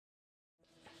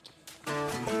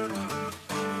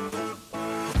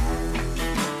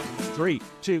3,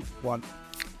 2, 1.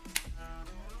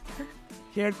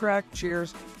 Can crack.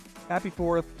 Cheers. Happy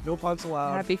 4th. No puns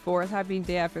allowed. Happy 4th. Happy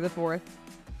day after the 4th.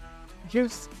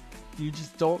 You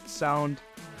just don't sound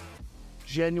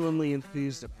genuinely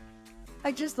enthused about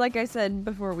it. Like I said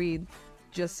before we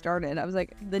just started, I was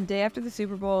like, the day after the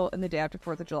Super Bowl and the day after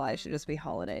 4th of July should just be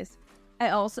holidays. I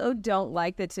also don't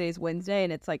like that today's Wednesday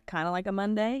and it's like kind of like a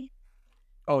Monday.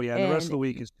 Oh, yeah. And the rest of the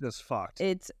week is just fucked.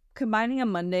 It's combining a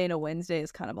Monday and a Wednesday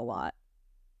is kind of a lot.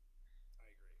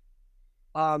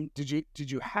 I agree.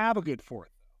 Did you have a good 4th?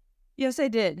 Yes, I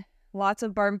did. Lots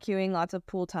of barbecuing, lots of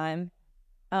pool time.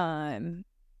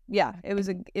 Yeah, it was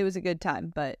a good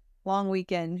time, but long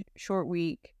weekend, short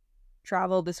week,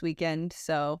 travel this weekend,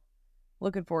 so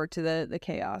looking forward to the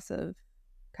chaos of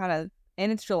kind of,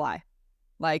 and it's July.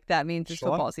 Like that means it's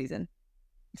football season.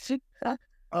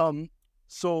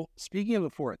 So speaking of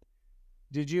the 4th,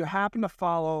 did you happen to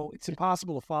follow, it's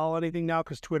impossible to follow anything now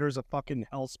because Twitter's a fucking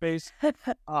hellspace.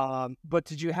 But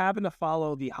did you happen to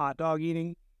follow the hot dog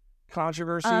eating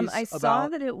controversies? I saw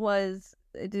that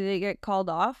did it get called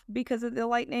off because of the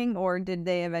lightning, or did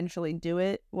they eventually do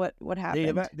it? What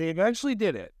happened? They eventually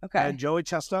did it. Okay. And Joey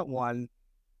Chestnut won.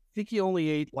 I think he only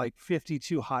ate like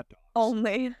 52 hot dogs.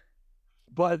 Only.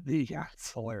 But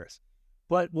it's hilarious.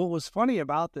 But what was funny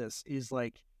about this is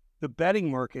like the betting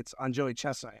markets on Joey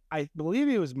Chestnut, I believe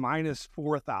it was minus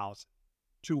 4,000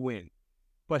 to win.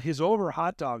 But his over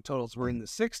hot dog totals were in the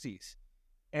 60s.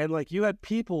 And like you had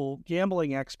people,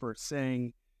 gambling experts,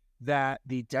 saying that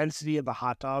the density of the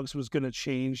hot dogs was going to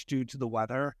change due to the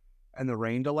weather and the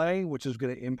rain delay, which is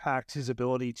going to impact his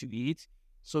ability to eat.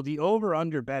 So the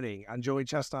over-under betting on Joey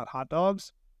Chestnut hot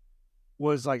dogs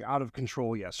was like out of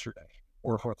control yesterday,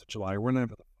 or 4th of July, or whenever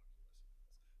the fuck it was.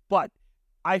 But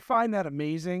I find that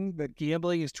amazing that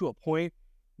gambling is to a point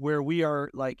where we are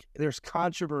like, there's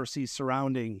controversy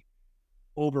surrounding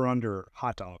over-under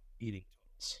hot dog eating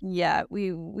totals. Yeah,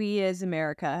 we as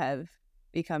America have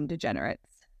become degenerates.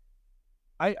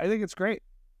 I think it's great.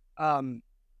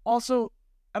 Also,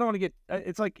 I don't want to get,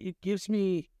 it's like, it gives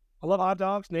me, I love hot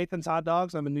dogs, Nathan's hot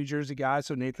dogs. I'm a New Jersey guy,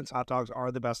 so Nathan's hot dogs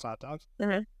are the best hot dogs.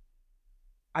 Mm-hmm.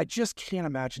 I just can't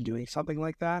imagine doing something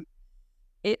like that.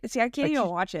 I can't even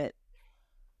watch it.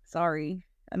 Sorry,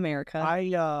 America.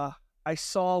 I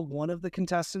saw one of the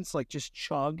contestants like just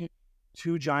chug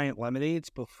 2 giant lemonades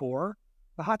before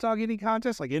the hot dog eating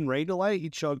contest, like in rain delay.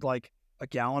 He chugged like a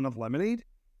gallon of lemonade,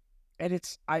 and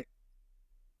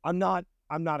I'm not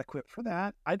equipped for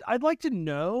that. I'd like to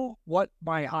know what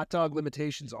my hot dog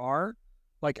limitations are.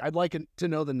 Like I'd like to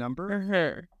know the number.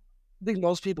 Mm-hmm. I think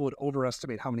most people would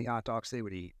overestimate how many hot dogs they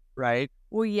would eat, right?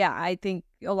 Well, yeah, I think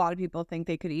a lot of people think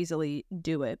they could easily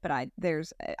do it, but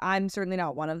I'm certainly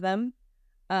not one of them.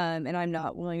 And I'm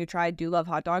not willing to try. I do love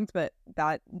hot dogs, but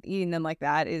eating them like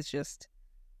that is just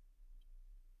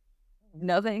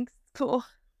no thanks. Cool.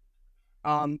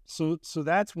 So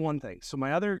that's one thing. So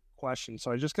my other question,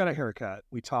 so I just got a haircut.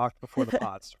 We talked before the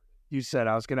pod started. You said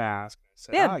I was going to ask. I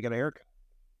said, yeah. I got a haircut.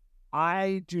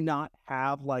 I do not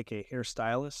have like a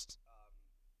hairstylist.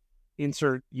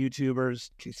 Insert YouTubers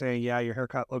saying, yeah, your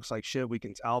haircut looks like shit. We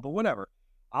can tell, but whatever.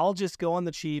 I'll just go on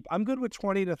the cheap. I'm good with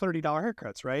 $20 to $30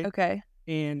 haircuts, right? Okay.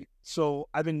 And so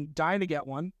I've been dying to get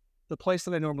one. The place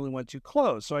that I normally went to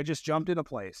closed. So I just jumped in a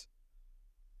place.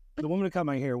 The woman who cut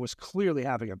my hair was clearly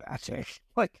having a bad day.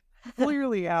 Like,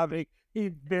 clearly having a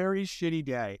very shitty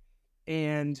day.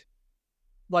 And,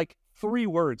 like, 3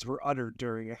 words were uttered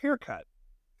during a haircut,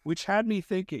 which had me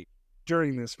thinking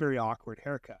during this very awkward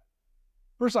haircut.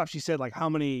 First off, she said, like, how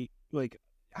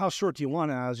short do you want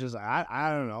it? And I was just like,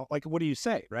 I don't know. Like, what do you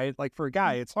say, right? Like, for a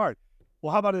guy, it's hard.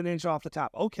 Well, how about an inch off the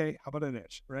top? Okay, how about an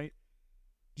inch, right?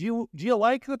 Do you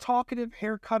like the talkative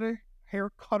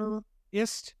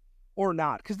haircutterist or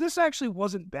not? Because this actually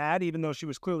wasn't bad, even though she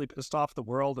was clearly pissed off the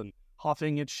world and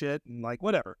huffing and shit and like,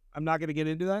 whatever. I'm not going to get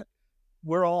into that.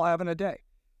 We're all having a day.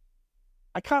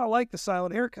 I kind of like the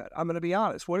silent haircut. I'm going to be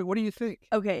honest. What do you think?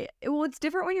 Okay. Well, it's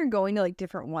different when you're going to like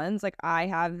different ones. Like I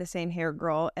have the same hair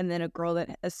girl and then a girl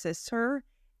that assists her,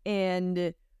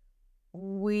 and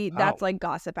that's like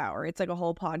gossip hour. It's like a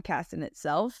whole podcast in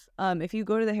itself. If you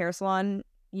go to the hair salon,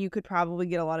 you could probably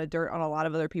get a lot of dirt on a lot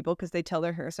of other people because they tell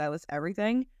their hairstylist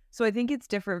everything. So I think it's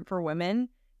different for women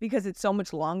because it's so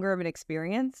much longer of an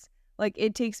experience. Like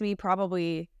it takes me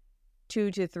probably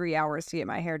 2 to 3 hours to get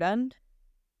my hair done.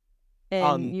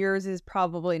 And yours is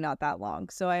probably not that long.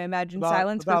 So I imagine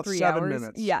silence for 3 7 hours.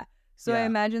 minutes. Yeah. So Yeah. I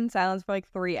imagine silence for like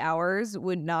 3 hours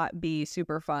would not be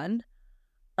super fun.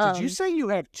 Did you say you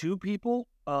have 2 people,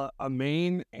 a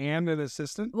main and an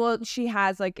assistant? Well, she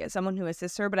has like someone who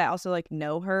assists her, but I also like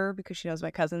know her because she knows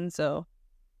my cousin. So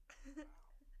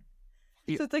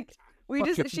So it's like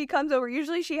she comes over.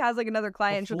 Usually she has like another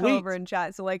client. She'll come over and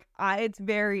chat. So like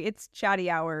it's chatty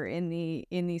hour in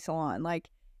the salon. Like,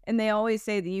 and they always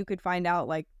say that you could find out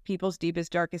like people's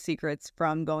deepest, darkest secrets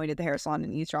from going to the hair salon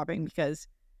and eavesdropping because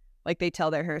like they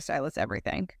tell their hairstylist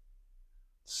everything.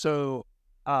 So,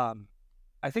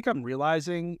 I think I'm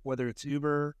realizing whether it's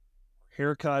Uber,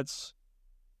 haircuts,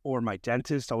 or my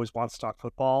dentist always wants to talk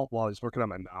football while he's working on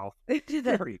my mouth.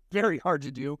 Very, very hard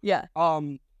to do. Yeah.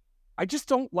 I just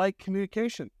don't like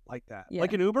communication like that. Yeah.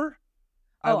 Like an Uber.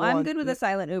 I'm good with a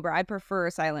silent Uber. I prefer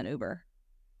a silent Uber.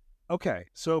 Okay.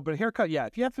 So, but haircut, yeah.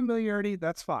 If you have familiarity,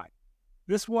 that's fine.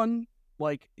 This one,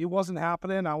 like, it wasn't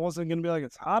happening. I wasn't going to be like,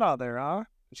 it's hot out there, huh?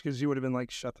 Just because you would have been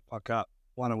like, shut the fuck up.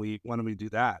 Why don't we do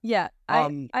that? Yeah.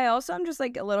 I also am just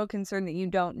like a little concerned that you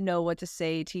don't know what to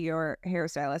say to your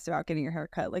hairstylist about getting your hair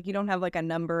cut. Like you don't have like a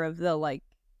number of the like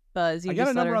buzz. I got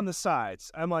a number on the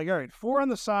sides. I'm like, all right, 4 on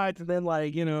the sides and then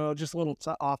like, just a little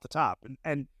off the top.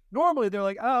 And normally they're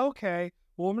like, oh, okay,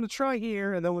 well, I'm going to try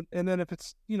here. And then if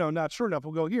it's, not short enough,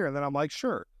 we'll go here. And then I'm like,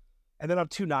 sure. And then I'm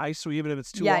too nice, so even if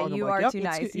it's too long, you are too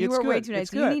nice. You were way too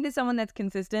nice. You needed someone that's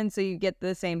consistent, so you get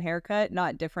the same haircut,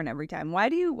 not different every time. Why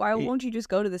won't you just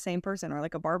go to the same person or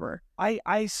like a barber?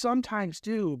 I sometimes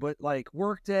do, but like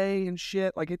work day and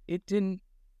shit, like it didn't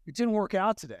work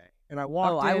out today. And I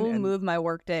walked in. I will move my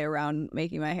work day around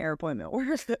making my hair appointment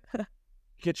worth.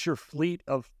 Get your fleet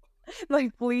of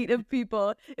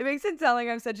people. It makes it sound like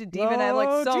I'm such a demon. I have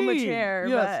like so much hair,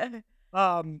 yes.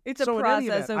 But it's a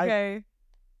process, okay?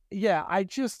 Yeah, I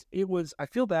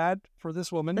feel bad for this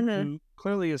woman who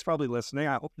clearly is probably listening.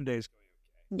 I hope today's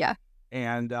going okay.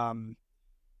 Yeah. And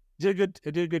did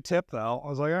a good tip though. I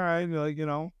was like, all right,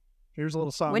 here's a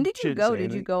little something. When did you go?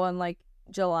 Did you go on like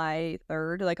July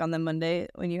 3rd, like on the Monday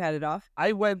when you had it off?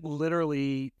 I went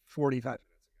literally 45 minutes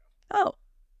ago. Oh.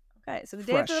 Okay, so the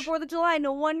day after the 4th of July,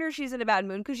 no wonder she's in a bad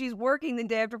mood because she's working the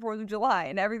day after 4th of July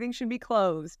and everything should be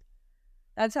closed.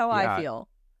 That's how I feel.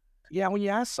 Yeah, when you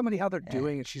ask somebody how they're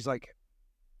doing and she's like,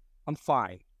 I'm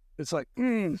fine. It's like,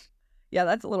 yeah,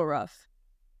 that's a little rough.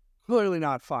 Clearly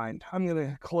not fine. I'm going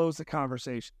to close the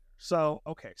conversation. So,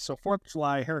 okay, so 4th of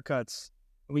July, haircuts,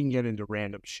 we can get into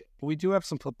random shit. But we do have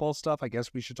some football stuff I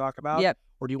guess we should talk about. Yep.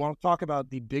 Or do you want to talk about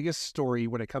the biggest story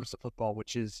when it comes to football,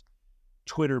 which is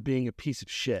Twitter being a piece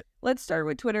of shit? Let's start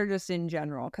with Twitter just in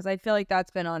general, because I feel like that's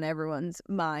been on everyone's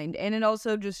mind. And it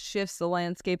also just shifts the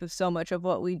landscape of so much of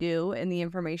what we do and the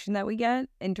information that we get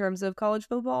in terms of college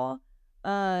football.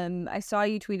 I saw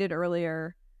you tweeted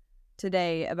earlier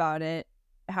today about it.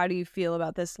 How do you feel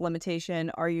about this limitation?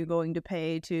 Are you going to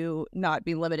pay to not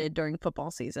be limited during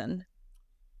football season?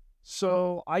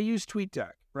 So I use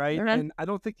TweetDeck, right? Mm-hmm. And I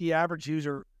don't think the average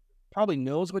user probably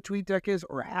knows what TweetDeck is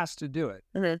or has to do it.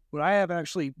 Mm-hmm. But I have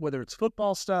actually, whether it's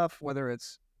football stuff, whether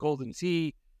it's Golden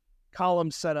Tee,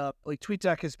 columns set up, like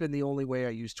TweetDeck has been the only way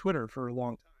I use Twitter for a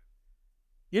long time.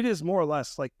 It is more or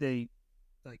less like they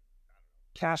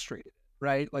castrated it,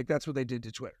 right? Like that's what they did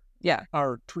to Twitter. Yeah.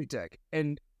 Or TweetDeck.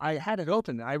 And I had it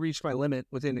open. I reached my limit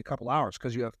within a couple hours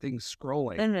because you have things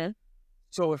scrolling. Mm-hmm.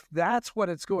 So if that's what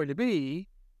it's going to be,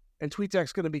 and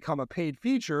TweetDeck's going to become a paid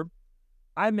feature,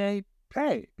 I may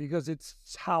pay because it's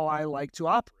how I like to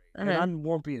operate. Mm-hmm. And I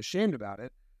won't be ashamed about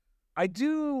it. I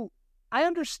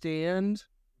understand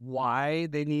why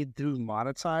they need to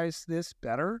monetize this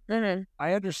better. Mm-hmm.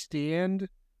 I understand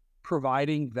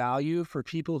providing value for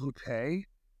people who pay,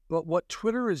 but what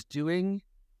Twitter is doing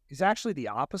is actually the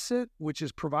opposite, which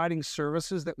is providing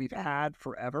services that we've had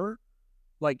forever,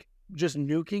 like just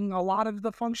nuking a lot of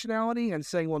the functionality and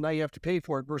saying, well, now you have to pay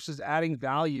for it versus adding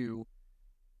value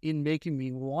in making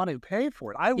me want to pay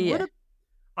for it.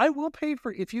 I will pay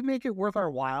for it if you make it worth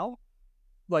our while,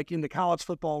 like in the college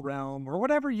football realm or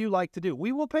whatever you like to do.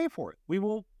 We will pay for it. We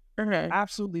will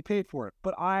absolutely pay for it.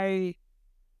 But I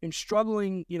am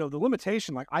struggling, the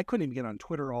limitation, like I couldn't even get on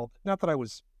Twitter not that I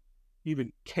was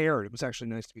even cared. It was actually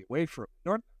nice to be away from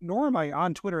it. Nor am I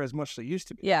on Twitter as much as I used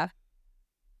to be. Yeah.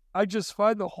 I just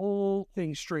find the whole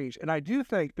thing strange. And I do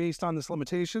think, based on this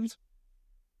limitations,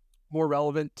 more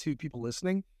relevant to people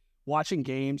listening, watching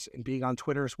games and being on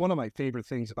Twitter is one of my favorite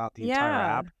things about the entire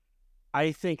app.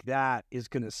 I think that is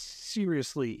going to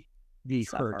seriously be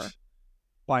hurt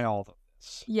by all of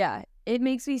this. Yeah, it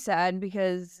makes me sad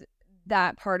because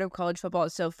that part of college football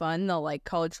is so fun, the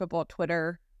college football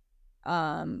Twitter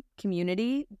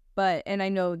community. And I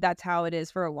know that's how it is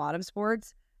for a lot of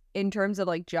sports. In terms of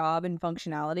job and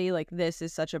functionality, this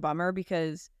is such a bummer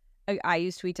because I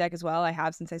use TweetDeck as well. I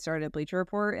have since I started at Bleacher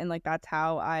Report, and that's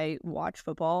how I watch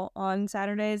football on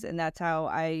Saturdays, and that's how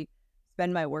I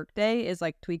spend my work day is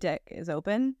TweetDeck is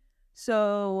open.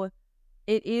 So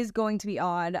it is going to be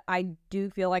odd. I do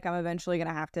feel like I'm eventually going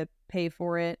to have to pay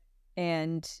for it.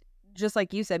 And just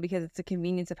like you said, because it's the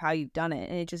convenience of how you've done it,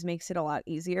 and it just makes it a lot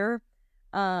easier.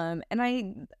 And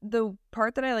the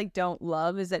part that I like don't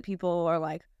love is that people are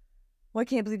like, well, I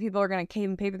can't believe people are going to cave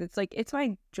and pay for this. It's like, it's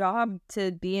my job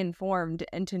to be informed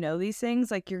and to know these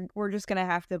things. Like, we're just going to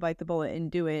have to bite the bullet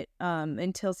and do it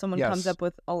until someone comes up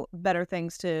with better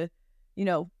things to, you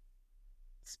know,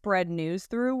 spread news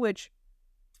through, which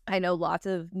I know lots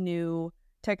of new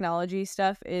technology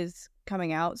stuff is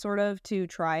coming out sort of to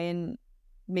try and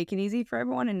make it easy for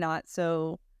everyone and not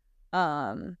so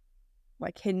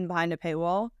like hidden behind a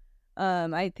paywall.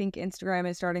 I think Instagram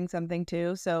is starting something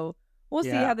too, so we'll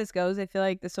see how this goes. I feel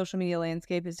like the social media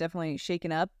landscape is definitely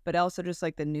shaken up, but also just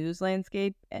like the news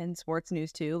landscape and sports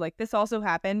news too. Like, this also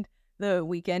happened the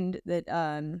weekend that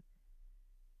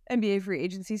NBA free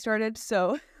agency started,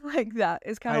 so like that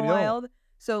is kind of wild.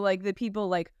 So like the people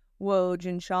like Woj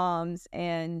and Shams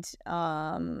and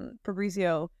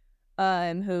Fabrizio,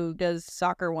 who does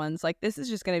soccer ones, like, this is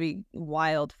just going to be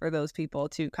wild for those people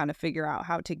to kind of figure out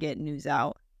how to get news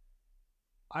out.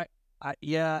 I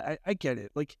get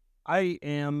it. Like, I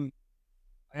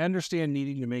understand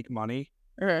needing to make money.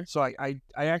 So I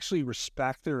actually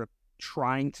respect their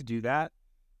trying to do that.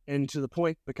 And to the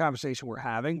point, the conversation we're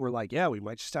having, we're like, yeah, we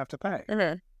might just have to pay.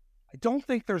 I don't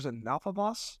think there's enough of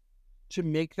us to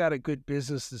make that a good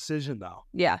business decision, though.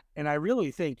 Yeah. And I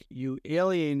really think you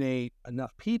alienate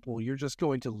enough people, you're just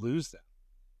going to lose them.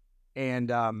 And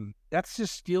that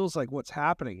just feels like what's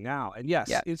happening now. And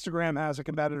yes, Instagram has a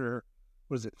competitor.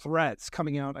 What is it? Threads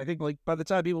coming out. I think like by the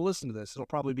time people listen to this, it'll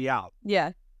probably be out.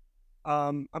 Yeah.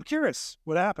 I'm curious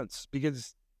what happens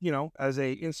because, you know, as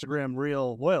a Instagram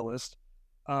Reel loyalist,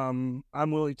 I'm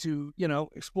willing to, you know,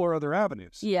 explore other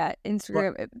avenues. Yeah.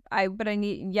 Instagram.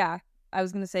 I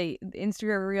was going to say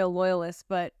Instagram Reel loyalist,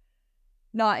 but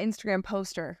not Instagram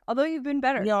poster. Although you've been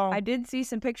better. No, I did see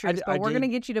some pictures, but we're going to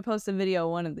get you to post a video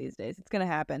one of these days. It's going to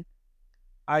happen.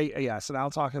 So now I'll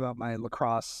talk about my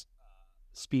lacrosse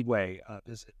Speedway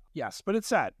visit. Yes, but it's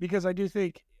sad because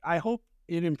I hope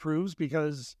it improves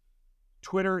because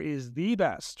Twitter is the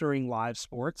best during live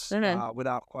sports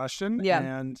without question. Yeah.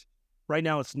 And right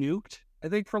now it's nuked, I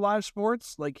think, for live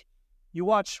sports. Like, you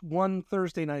watch one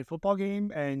Thursday night football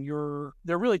game and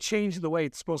they're really changing the way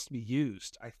it's supposed to be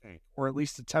used, I think, or at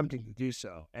least attempting to do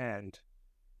so. And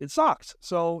it sucks.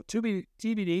 So to be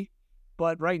TBD,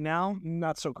 but right now,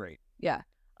 not so great. Yeah.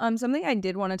 Something I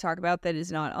did want to talk about that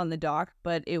is not on the doc,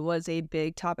 but it was a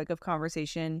big topic of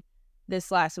conversation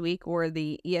this last week were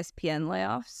the ESPN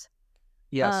layoffs.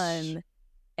 Yes.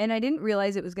 And I didn't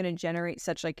realize it was going to generate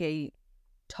such like a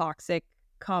toxic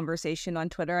conversation on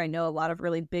Twitter. I know a lot of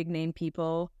really big name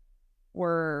people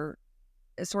were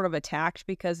sort of attacked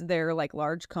because they're like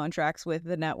large contracts with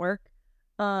the network.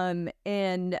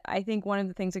 And I think one of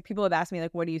the things, like, people have asked me,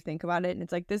 like, what do you think about it? And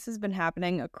it's like, this has been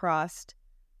happening across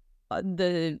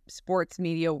the sports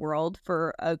media world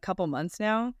for a couple months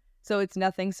now. So it's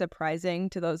nothing surprising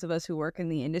to those of us who work in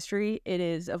the industry. It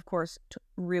is, of course,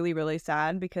 really, really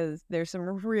sad because there's some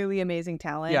really amazing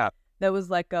talent that was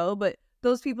let go. But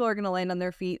those people are going to land on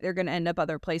their feet. They're going to end up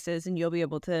other places and you'll be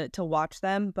able to watch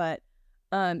them. But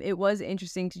it was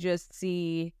interesting to just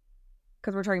see,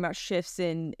 because we're talking about shifts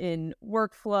in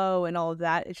workflow and all of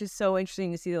that. It's just so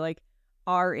interesting to see that, like,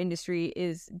 our industry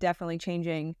is definitely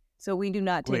changing. So we do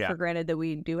not take for granted that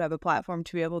we do have a platform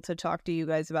to be able to talk to you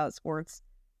guys about sports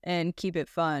and keep it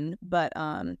fun. But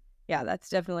that's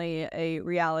definitely a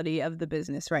reality of the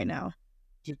business right now.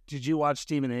 Did you watch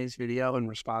Stephen A's video in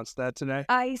response to that today?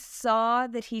 I saw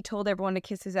that he told everyone to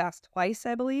kiss his ass twice,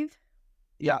 I believe.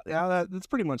 Yeah, that's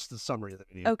pretty much the summary of the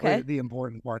video. Okay. The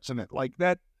important parts in it. Like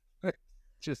that,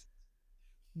 just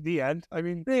the end. I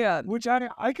mean, which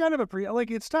I kind of appreciate. Like,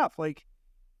 it's tough. Like,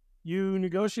 you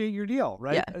negotiate your deal,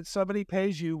 right? Yeah. Somebody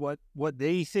pays you what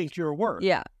they think you're worth.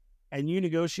 Yeah. And you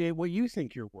negotiate what you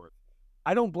think you're worth.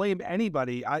 I don't blame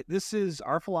anybody. This is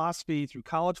our philosophy through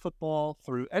college football,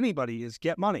 through anybody, is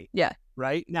get money. Yeah.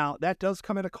 Right? Now, that does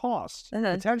come at a cost,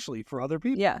 potentially, for other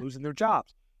people losing their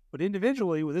jobs. But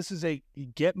individually, this is a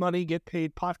get money, get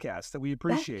paid podcast that we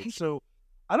appreciate. So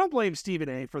I don't blame Stephen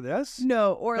A. for this.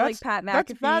 No, or like Pat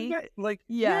McAfee.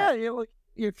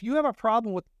 If you have a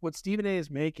problem with what Stephen A.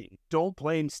 is making, don't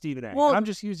blame Stephen A. Well, I'm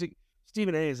just using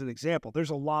Stephen A. as an example. There's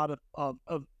a lot of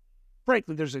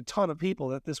frankly, there's a ton of people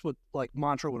that this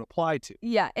mantra would apply to.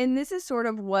 Yeah, and this is sort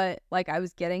of what, like, I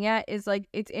was getting at is, like,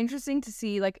 it's interesting to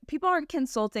see, like, people aren't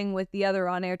consulting with the other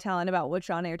on-air talent about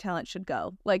which on-air talent should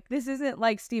go. Like, this isn't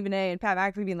like Stephen A. and Pat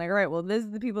McAfee being like, all right, well, this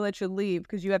is the people that should leave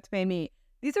because you have to pay me.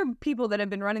 These are people that have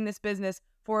been running this business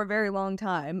for a very long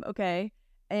time, okay?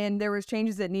 and there was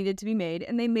changes that needed to be made,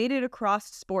 and they made it across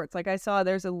sports. Like I saw,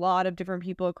 there's a lot of different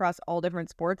people across all different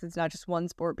sports. It's not just one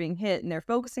sport being hit, and they're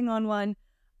focusing on one.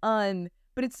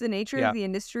 But it's the nature of the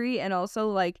industry, and also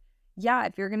like, yeah,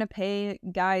 if you're gonna pay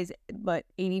guys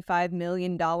 $85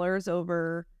 million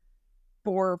over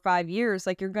 4 or 5 years,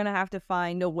 like you're gonna have to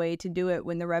find a way to do it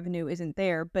when the revenue isn't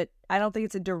there. But I don't think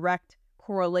it's a direct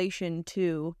correlation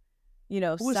to,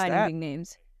 signing big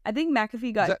names. I think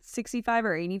McAfee got 65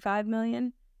 or 85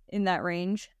 million in that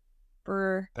range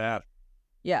for that.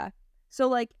 Yeah. So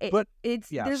like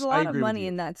there's a lot of money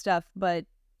in that stuff, but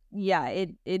yeah,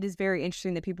 it is very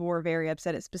interesting that people were very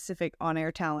upset at specific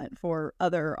on-air talent for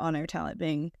other on-air talent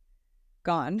being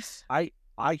gone. I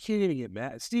can't even get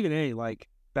mad. Stephen A, like,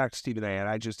 back to Stephen A, and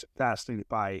I just fascinated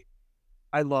by,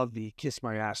 I love the Kiss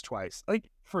My Ass Twice. Like,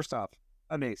 first off,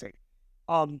 amazing.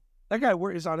 That guy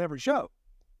is on every show.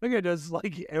 That guy does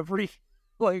like every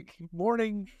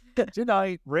morning to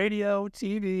night, radio,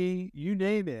 TV, you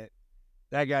name it.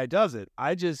 That guy does it.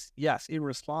 In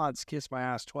response, Kiss My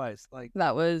Ass Twice. Like,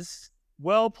 that was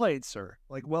well played, sir.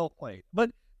 Like, well played.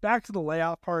 But back to the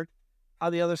layout part.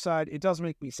 On the other side, it does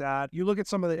make me sad. You look at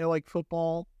some of the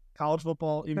football, college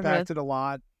football impacted a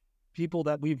lot. People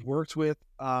that we've worked with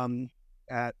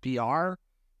at BR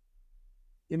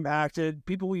impacted.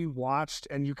 People we watched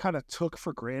and you kind of took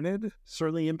for granted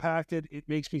certainly impacted. It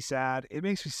makes me sad. It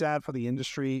makes me sad for the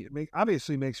industry.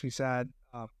 Obviously makes me sad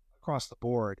across the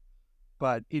board.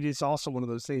 But it is also one of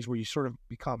those things where you sort of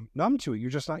become numb to it.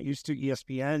 You're just not used to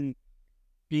ESPN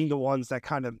being the ones that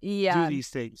kind of do these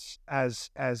things as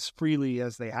freely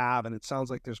as they have. And it sounds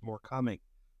like there's more coming.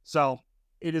 So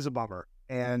it is a bummer.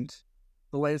 And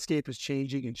the landscape is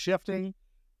changing and shifting.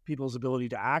 People's ability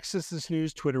to access this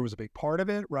news. Twitter was a big part of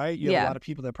it, right? You have a lot of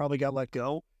people that probably got let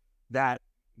go that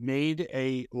made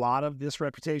a lot of this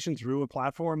reputation through a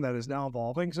platform that is now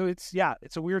evolving. So it's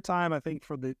a weird time, I think,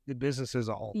 for the business as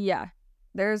a whole. Yeah,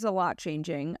 there's a lot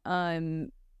changing.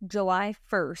 July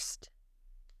 1st,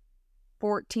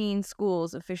 14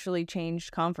 schools officially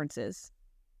changed conferences.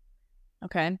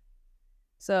 Okay.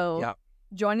 So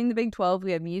joining the Big 12,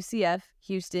 we have UCF,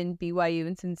 Houston, BYU,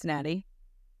 and Cincinnati.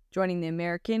 Joining the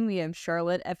American, we have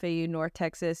Charlotte, FAU, North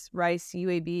Texas, Rice,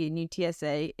 UAB, and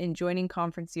UTSA. And joining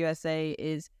Conference USA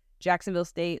is Jacksonville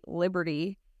State,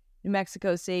 Liberty, New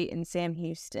Mexico State, and Sam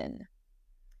Houston.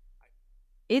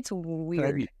 It's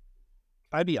weird. Can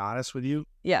I be honest with you?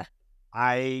 Yeah.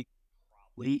 If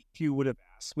you would have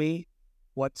asked me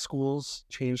what schools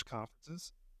changed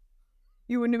conferences,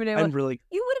 you wouldn't have been able to.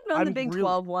 You would have known the Big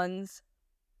 12 ones.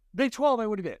 Big 12 I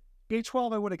would have been. Big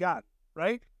 12 I would have got,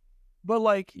 right?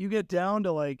 But, you get down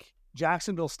to,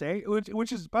 Jacksonville State,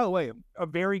 which is, by the way, a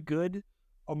very good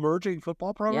emerging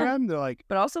football program. Yeah. They're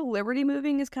but also Liberty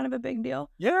moving is kind of a big deal.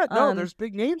 Yeah, no, there's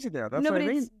big names in there. That's what I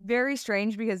mean. It's very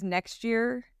strange because next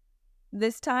year,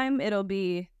 this time, it'll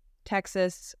be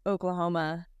Texas,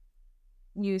 Oklahoma,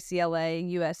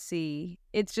 UCLA, USC.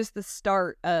 It's just the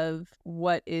start of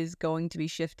what is going to be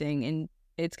shifting, and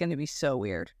it's going to be so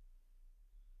weird.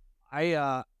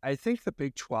 I think the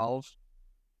Big 12...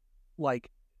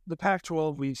 the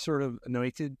Pac-12, we sort of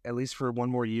anointed, at least for one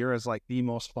more year, as the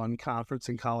most fun conference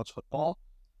in college football.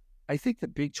 I think the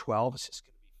Big 12 is just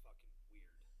going to be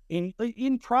fucking weird.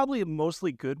 In probably a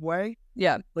mostly good way.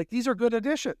 Yeah. These are good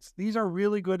additions. These are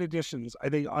really good additions, I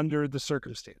think, under the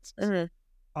circumstances.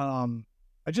 Mm-hmm.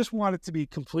 I just want it to be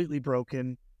completely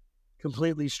broken,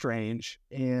 completely strange.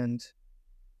 And,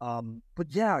 but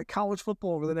yeah, college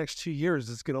football over the next 2 years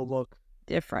is going to look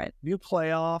different. New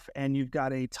playoff, and you've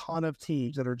got a ton of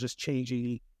teams that are just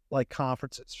changing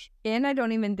conferences. And I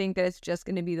don't even think that it's just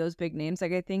going to be those big names.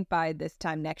 I think by this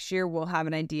time next year, we'll have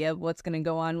an idea of what's going to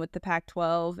go on with the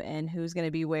Pac-12 and who's going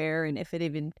to be where, and if it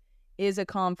even is a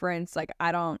conference.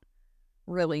 I don't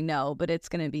really know, but it's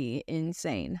going to be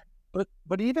insane.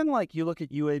 But even you look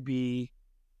at UAB,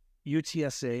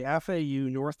 UTSA, FAU,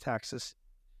 North Texas,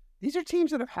 these are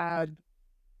teams that have had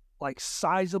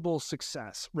sizable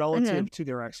success relative to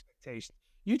their expectations.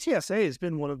 UTSA has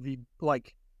been one of the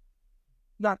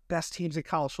not best teams in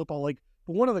college football,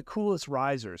 but one of the coolest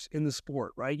risers in the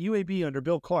sport, right? UAB under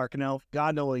Bill Clark, and now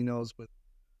God only knows with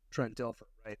Trent Dilfer,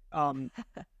 right?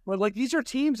 But these are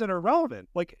teams that are relevant.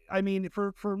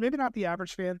 For maybe not the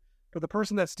average fan, but the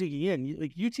person that's digging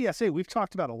in, UTSA, we've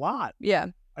talked about a lot. Yeah,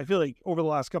 I feel over the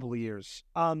last couple of years.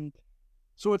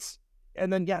 So it's,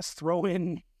 and then yes, throw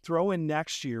in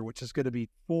next year, which is going to be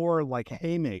 4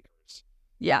 haymakers.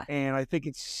 Yeah. And I think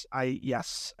I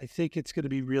think it's going to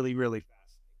be really, really fast.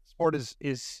 Sport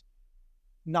is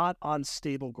not on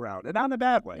stable ground, and not in a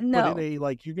bad way. No. But in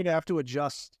a you're going to have to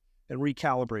adjust and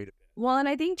recalibrate it. Well, and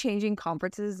I think changing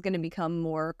conferences is going to become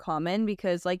more common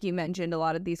because, like you mentioned, a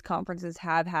lot of these conferences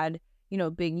have had,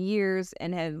 big years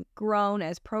and have grown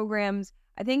as programs.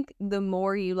 I think the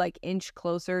more you like inch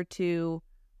closer to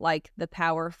like the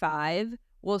Power Five,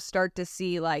 we'll start to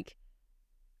see like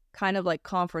kind of like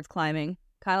conference climbing,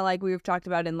 kind of like we've talked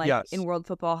about in like in Yes. world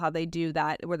football, how they do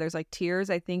that where there's like tiers.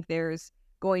 I think there's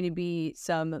going to be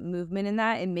some movement in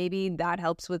that, and maybe that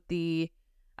helps with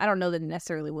I don't know that it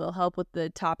necessarily will help with the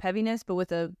top heaviness, but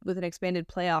with an expanded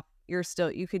playoff,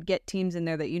 you could get teams in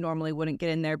there that you normally wouldn't get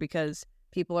in there because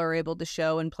people are able to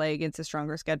show and play against a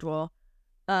stronger schedule.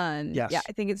 Yeah, Yes.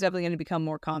 I think it's definitely going to become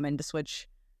more common to switch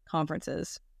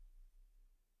conferences.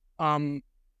 And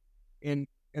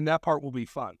that part will be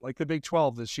fun. Like the Big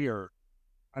 12 this year,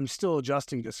 I'm still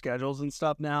adjusting to schedules and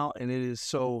stuff now, and it is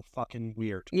so fucking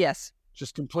weird. Yes.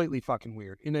 Just completely fucking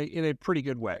weird in a pretty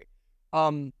good way.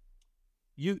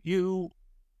 You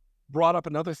brought up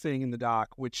another thing in the doc,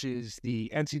 which is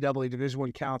the NCAA Division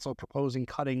I Council proposing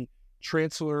cutting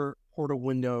transfer portal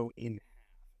window in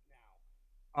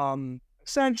half.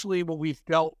 Essentially, what we've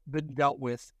been dealt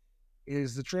with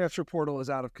is the transfer portal is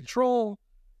out of control.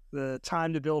 The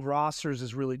time to build rosters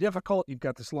is really difficult. You've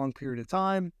got this long period of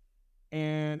time.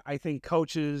 And I think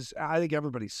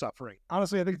everybody's suffering.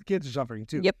 Honestly, I think the kids are suffering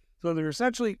too. Yep. So they're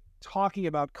essentially talking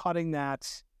about cutting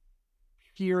that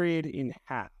period in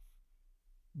half.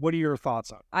 What are your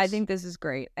thoughts on this? I think this is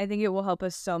great. I think it will help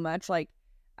us so much. Like,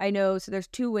 I know, so there's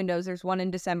 2 windows. There's one in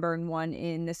December and one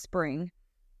in the spring.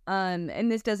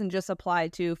 And this doesn't just apply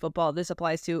to football. This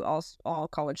applies to all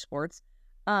college sports.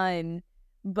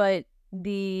 But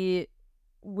the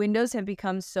windows have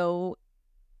become so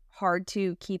hard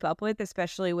to keep up with,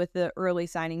 especially with the early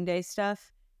signing day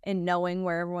stuff and knowing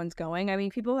where everyone's going. I mean,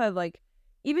 people have like,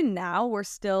 even now we're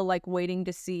still like waiting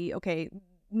to see, okay,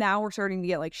 now we're starting to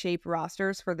get like shaped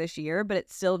rosters for this year, but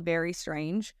it's still very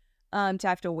strange to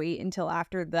have to wait until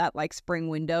after that like spring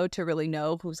window to really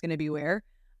know who's going to be where.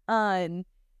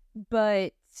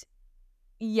 But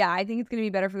yeah, I think it's going to be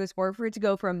better for the sport for it to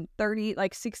go from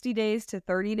 60 days to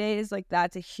 30 days. Like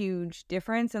that's a huge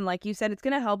difference. And like you said, it's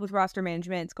going to help with roster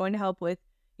management. It's going to help with,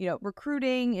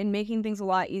 recruiting and making things a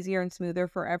lot easier and smoother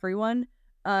for everyone.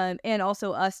 And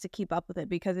also us to keep up with it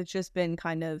because it's just been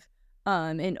kind of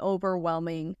an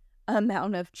overwhelming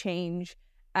amount of change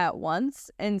at once.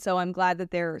 And so I'm glad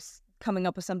that they're coming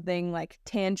up with something like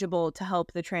tangible to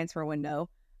help the transfer window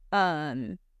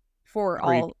for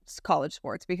Agreed. all college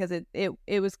sports because it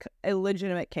was a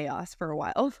legitimate chaos for a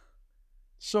while.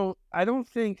 So I don't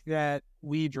think that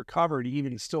we've recovered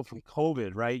even still from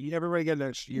COVID, right? Everybody got an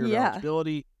extra year of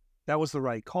eligibility. That was the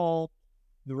right call.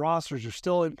 The rosters are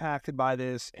still impacted by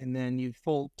this, and then you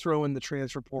throw in the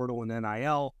transfer portal and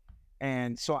NIL.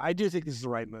 And so I do think this is the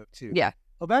right move too. Yeah.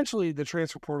 Eventually the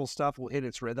transfer portal stuff will hit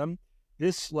its rhythm.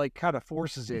 This like kind of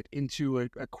forces it into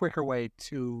a quicker way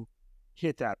to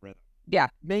hit that rhythm. Yeah.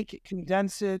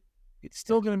 Condense it. It's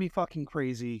still going to be fucking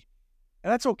crazy.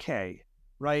 And that's okay,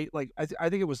 right? Like, I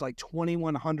think it was like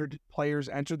 2,100 players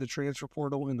entered the transfer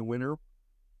portal in the winter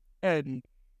and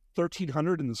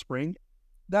 1,300 in the spring.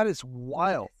 That is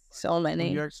wild. So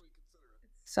many.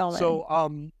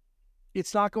 So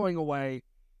it's not going away.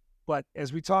 But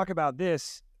as we talk about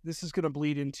this is going to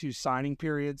bleed into signing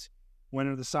periods. When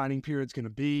are the signing periods going to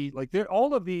be? Like,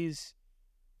 all of these,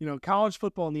 college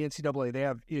football and the NCAA, they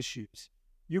have issues.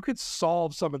 You could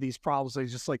solve some of these problems by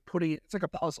just like it's like a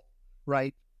puzzle,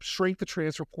 right? Shrink the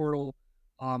transfer portal,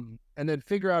 and then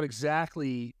figure out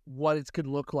exactly what it's going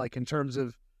to look like in terms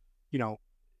of,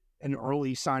 an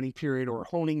early signing period or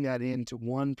honing that into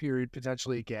one period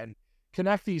potentially again.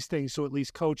 Connect these things so at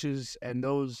least coaches and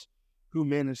those who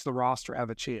manage the roster have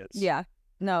a chance. Yeah.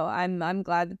 No, I'm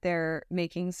glad that they're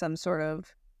making some sort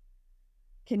of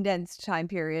condensed time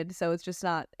period, so it's just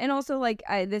not. And also, like,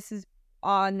 this is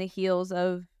on the heels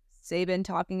of Saban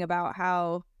talking about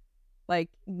how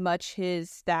like much his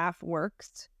staff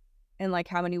works and like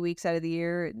how many weeks out of the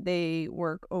year they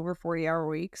work over 40-hour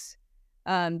weeks,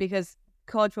 because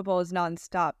college football was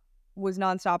nonstop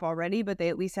already, but they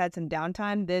at least had some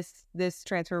downtime. This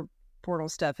transfer portal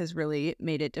stuff has really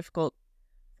made it difficult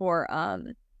for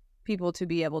people to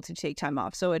be able to take time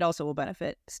off. So it also will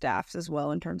benefit staffs as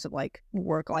well in terms of like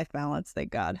work-life balance.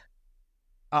 Thank God.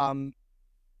 I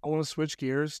want to switch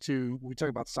gears we talk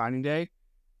about signing day.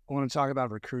 I want to talk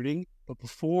about recruiting. But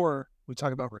before we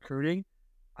talk about recruiting,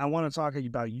 I want to talk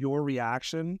about your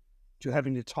reaction to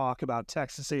having to talk about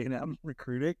Texas A&M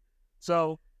recruiting.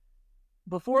 So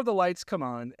before the lights come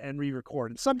on and we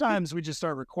record, sometimes we just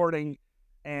start recording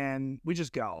and we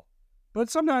just go. But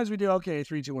sometimes we do, okay,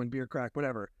 3, 2, 1, beer crack,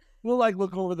 whatever. We'll like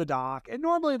look over the doc, and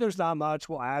normally there's not much.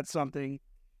 We'll add something.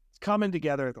 It's coming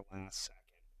together at the last second.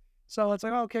 So it's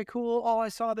like, okay, cool. Oh, I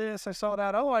saw this. I saw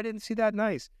that. Oh, I didn't see that.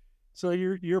 Nice. So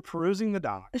you're perusing the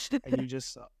docs and you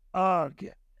just,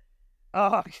 like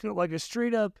a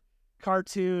straight up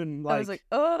cartoon. Like, I was like,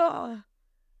 oh,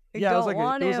 I yeah, don't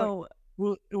want to.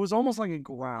 Well, it was almost like a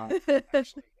growl.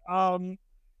 Actually.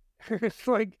 It's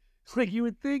like you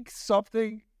would think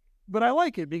something, but I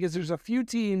like it because there's a few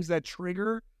teams that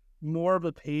trigger more of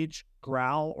a Paige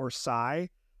growl or sigh.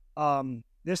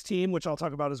 This team, which I'll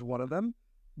talk about, is one of them.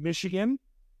 Michigan,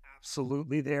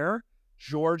 absolutely there.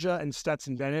 Georgia and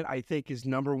Stetson Bennett, I think, is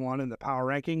number one in the power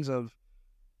rankings of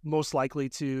most likely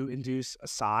to induce a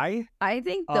sigh. I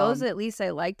think those at least I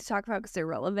like to talk about because they're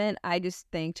relevant. I just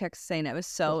think Texas A&M is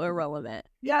so irrelevant.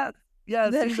 Yeah,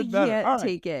 that it's even I better. can't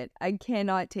take it. I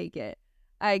cannot take it.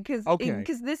 Because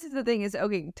this is the thing is,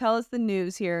 okay, tell us the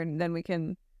news here and then we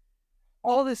can.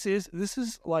 All this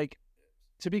is like,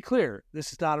 to be clear,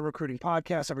 this is not a recruiting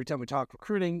podcast. Every time we talk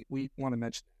recruiting, we want to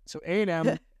mention that. So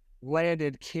A&M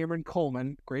landed Cameron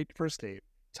Coleman, great first name,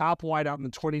 top wideout in the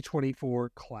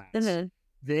 2024 class.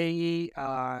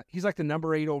 Mm-hmm. He's like the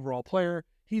number 8 overall player.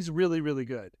 He's really, really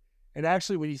good. And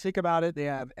actually, when you think about it, they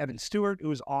have Evan Stewart, who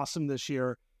was awesome this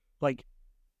year. Like,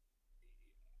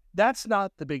 that's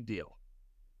not the big deal.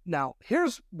 Now,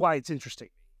 here's why it's interesting.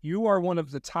 You are one of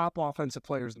the top offensive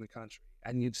players in the country,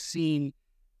 and you've seen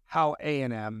how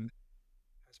A&M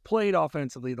has played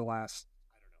offensively the last,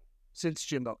 since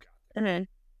Jimbo got there.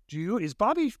 Mm-hmm. Is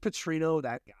Bobby Petrino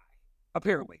that guy?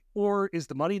 Apparently. Or is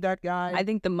the money that guy? I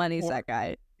think the money's that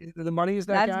guy. The money is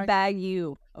that guy? That's Bag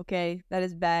U, okay? That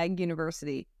is Bag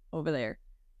University over there.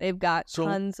 They've got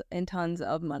tons and tons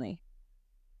of money.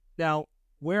 Now,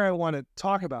 where I want to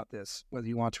talk about this, whether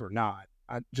you want to or not,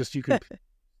 you can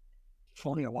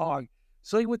following along.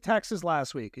 So like with Texas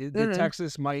last week,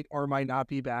 Texas might or might not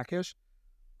be backish.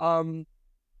 At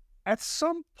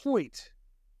some point,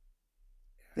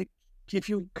 if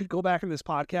you could go back in this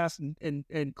podcast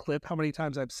and clip how many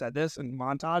times I've said this and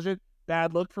montage it,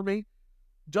 bad look for me.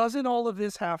 Doesn't all of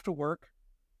this have to work?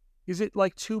 Is it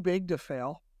like too big to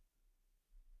fail?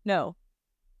 No.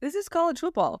 This is college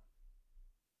football.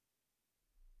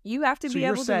 You have to be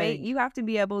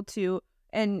able to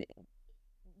and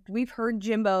we've heard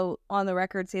Jimbo on the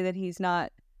record say that he's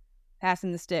not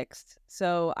passing the sticks.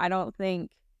 So I don't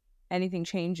think anything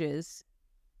changes.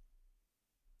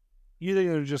 You think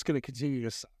they're just going to continue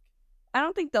to suck? I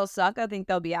don't think they'll suck. I think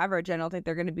they'll be average. I don't think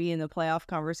they're going to be in the playoff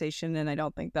conversation, and I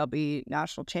don't think they'll be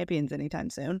national champions anytime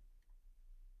soon. Okay.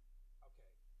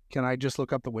 Can I just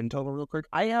look up the win total real quick?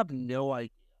 I have no idea.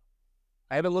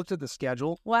 I haven't looked at the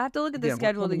schedule. Well, I have to look at the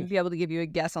schedule to be able to give you a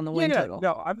guess on the win total.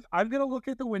 No, I'm going to look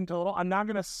at the win total. I'm not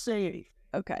going to say anything.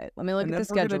 Okay, let me look at the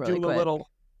schedule really quick.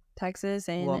 Texas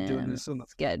A&M love doing this in the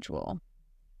schedule.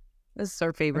 This is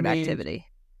our favorite activity.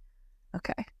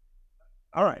 Okay.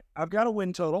 All right, I've got a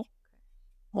win total.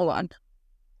 Hold on.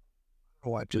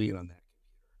 Oh, I'm doing it on that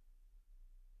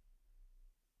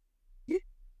computer.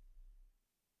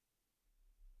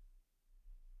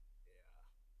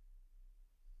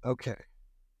 Yeah. Okay.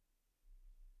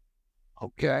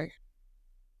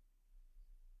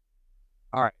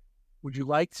 All right. Would you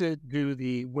like to do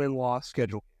the win-loss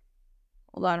schedule?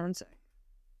 Hold on one second.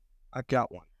 I've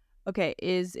got one. Okay,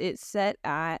 is it set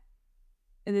at...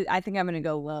 I think I'm going to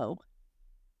go low.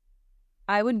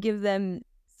 I would give them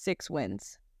 6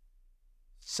 wins.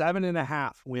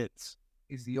 7.5 wins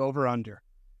is the over-under.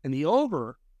 And the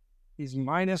over is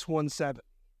 -170.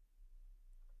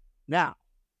 Now,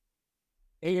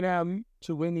 A&M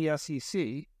to win the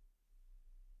SEC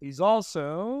is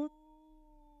also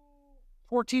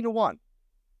 14-1.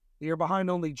 They are behind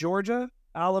only Georgia,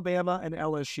 Alabama, and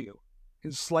LSU.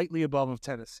 Is slightly above of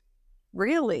Tennessee.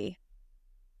 Really?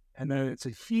 And then it's a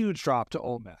huge drop to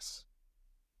Ole Miss.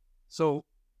 So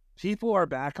people are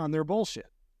back on their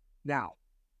bullshit. Now,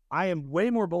 I am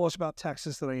way more bullish about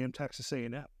Texas than I am Texas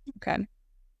A&M.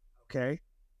 Okay?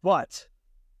 But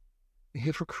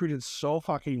they've recruited so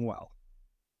fucking well.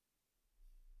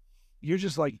 You're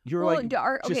just like, let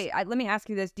me ask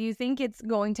you this. Do you think it's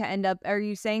going to end up, are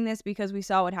you saying this because we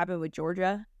saw what happened with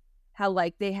Georgia? How,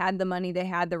 like, they had the money, they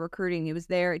had the recruiting, it was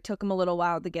there. It took them a little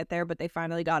while to get there, but they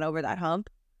finally got over that hump.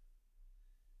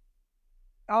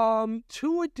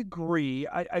 To a degree,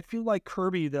 I feel like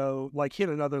Kirby though, like hit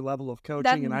another level of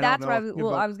coaching, and I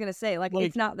was gonna say, like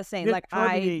it's not the same. Like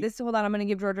Kirby, hold on, I'm gonna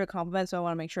give Georgia a compliment, so I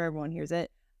want to make sure everyone hears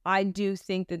it. I don't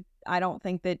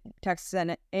think that Texas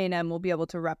A&M will be able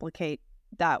to replicate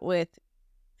that with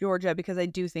Georgia because I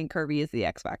do think Kirby is the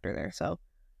X factor there. So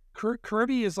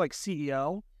Kirby is like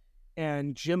CEO,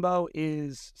 and Jimbo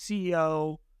is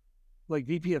CEO, like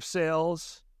VP of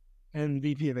Sales and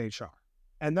VP of HR.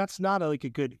 And that's not like a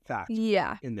good factor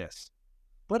Yeah. in this.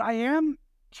 But I am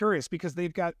curious because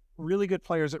they've got really good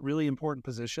players at really important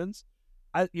positions.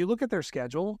 You look at their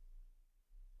schedule.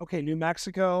 Okay, New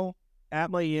Mexico, at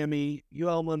Miami,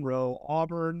 UL Monroe,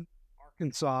 Auburn,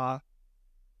 Arkansas,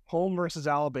 home versus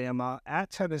Alabama,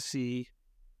 at Tennessee,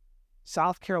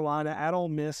 South Carolina, at Ole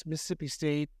Miss, Mississippi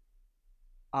State,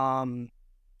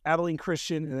 Abilene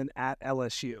Christian, and then at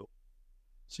LSU.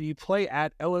 So you play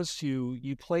at LSU,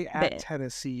 you play at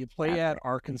Tennessee, you play at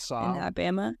Arkansas. In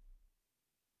Alabama?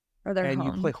 Or they're and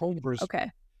home? you play home versus.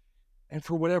 Okay. And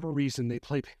for whatever reason, they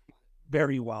play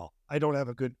very well. I don't have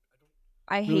a good.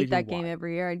 I hate that game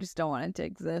every year. I just don't want it to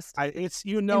exist. It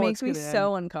makes me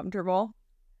so uncomfortable.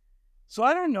 So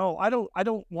I don't know. I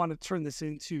don't want to turn this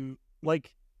into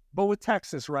like, but with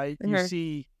Texas, right? Mm-hmm. You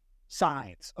see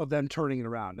signs of them turning it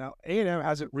around. Now A&M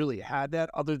hasn't really had that,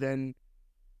 other than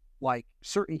like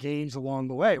certain games along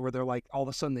the way where they're like all of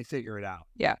a sudden they figure it out.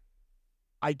 Yeah.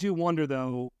 I do wonder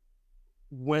though,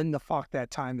 when the fuck that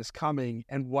time is coming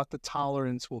and what the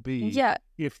tolerance will be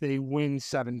if they win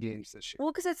 7 games this year.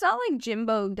 Well, because it's not like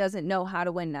Jimbo doesn't know how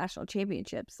to win national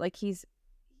championships. Like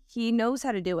he knows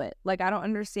how to do it. Like I don't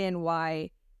understand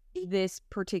why this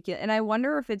particular, and I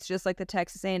wonder if it's just like the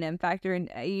Texas A&M factor, and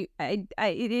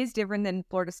it is different than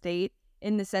Florida State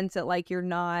in the sense that like you're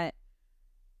not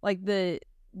like the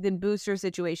booster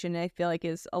situation. I feel like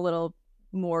is a little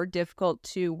more difficult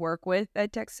to work with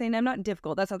at Texas A&M. Not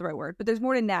difficult, that's not the right word, but there's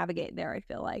more to navigate there, I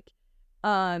feel like.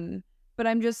 But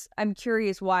I'm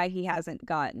curious why he hasn't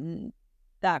gotten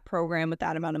that program with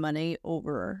that amount of money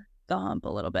over the hump a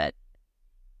little bit.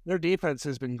 Their defense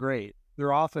has been great.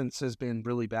 Their offense has been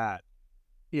really bad.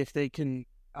 If they can,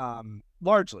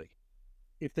 largely,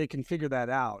 if they can figure that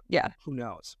out, who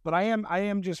knows? But I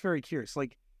am just very curious.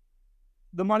 Like,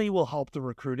 the money will help the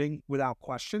recruiting without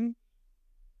question.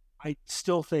 I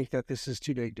still think that this is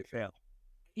too big to fail.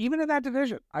 Even in that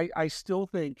division, I still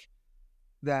think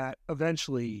that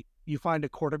eventually you find a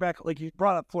quarterback, like you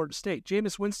brought up Florida State.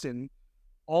 Jameis Winston,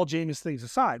 all Jameis things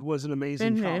aside, was an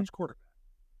amazing college quarterback.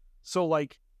 So,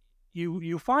 like,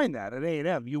 you find that at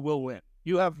A&M, you will win.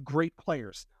 You have great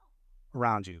players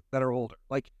around you that are older.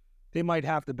 Like, they might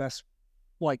have the best,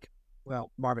 like,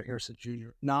 Marvin Harrison Jr.,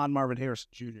 non-Marvin Harrison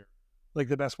Jr., like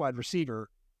the best wide receiver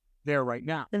there right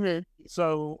now. Mm-hmm.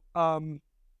 So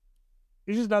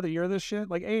it's just another year of this shit.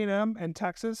 Like A&M and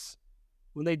Texas,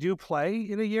 when they do play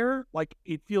in a year, like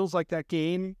it feels like that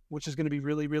game, which is going to be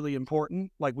really, really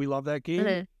important. Like we love that game.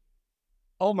 Mm-hmm.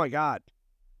 Oh my God.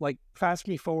 Like fast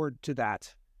me forward to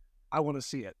that. I want to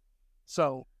see it.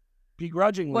 So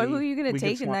begrudgingly. Who are you going to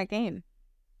take in that game?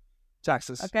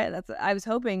 Texas. Okay. I was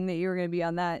hoping that you were going to be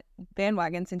on that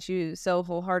bandwagon since you so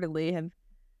wholeheartedly have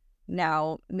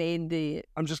now made the...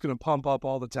 I'm just going to pump up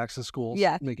all the Texas schools,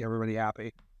 make everybody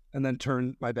happy, and then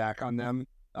turn my back on them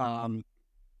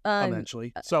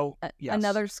eventually. So, yes.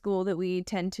 Another school that we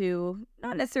tend to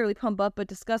not necessarily pump up, but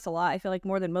discuss a lot, I feel like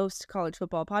more than most college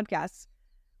football podcasts,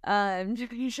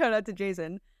 shout out to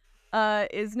Jason,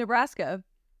 is Nebraska.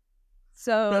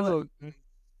 So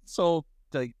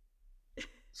like,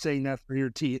 saying that for your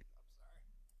teeth.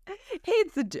 Hey,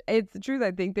 it's the truth.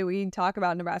 I think that we talk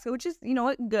about Nebraska, which is, you know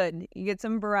what, good. You get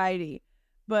some variety.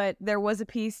 But there was a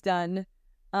piece done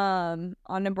on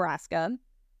Nebraska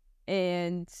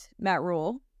and Matt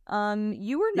Rule.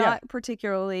 You were not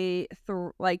particularly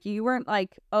you weren't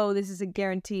like, oh, this is a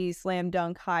guarantee slam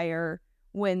dunk hire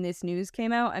when this news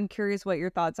came out. I'm curious what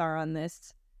your thoughts are on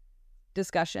this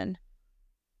discussion.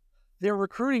 They're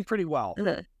recruiting pretty well.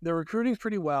 Mm-hmm. They're recruiting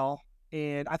pretty well.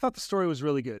 And I thought the story was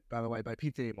really good, by the way, by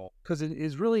Pete Thamel, because it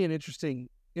is really an interesting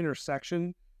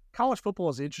intersection. College football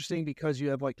is interesting because you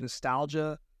have like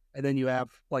nostalgia, and then you have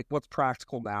like what's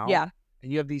practical now. Yeah.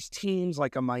 And you have these teams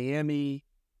like a Miami,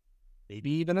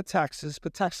 maybe even a Texas,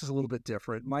 but Texas is a little bit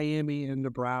different. Miami and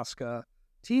Nebraska,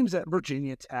 teams at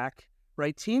Virginia Tech,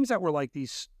 right? Teams that were like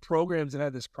these programs that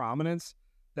had this prominence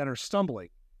that are stumbling.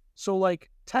 So like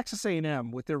Texas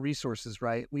A&M with their resources,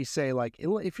 right? We say like,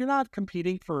 if you're not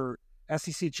competing for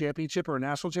SEC championship or a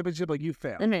national championship, like you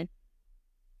failed. Mm-hmm.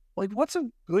 Like, what's a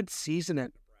good season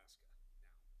at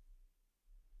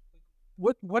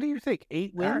Nebraska? What do you think?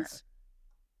 8 wins?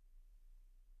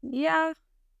 Yeah.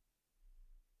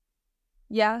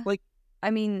 Like,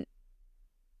 I mean,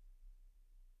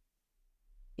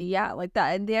 yeah, like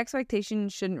that. The expectation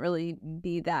shouldn't really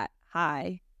be that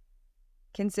high,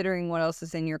 considering what else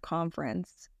is in your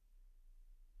conference.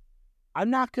 I'm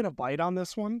not gonna bite on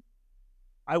this one.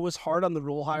 I was hard on the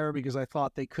Rule hire because I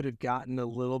thought they could have gotten a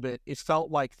little bit. It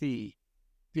felt like the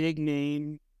big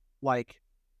name, like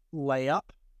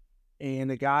layup,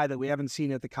 and a guy that we haven't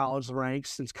seen at the college ranks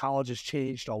since college has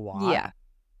changed a lot. Yeah.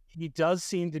 he does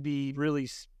seem to be really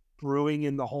brewing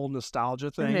in the whole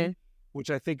nostalgia thing, which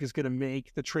I think is going to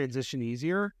make the transition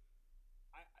easier.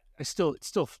 It still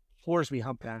floors me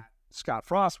how bad Scott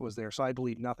Frost was there, so I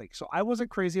believe nothing. So I wasn't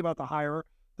crazy about the hire.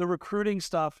 The recruiting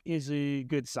stuff is a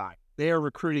good sign. They are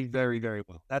recruiting very, very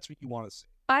well. That's what you want to see.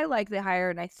 I like the hire,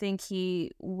 and I think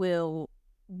he will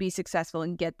be successful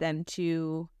and get them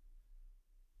to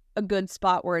a good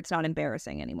spot where it's not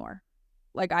embarrassing anymore.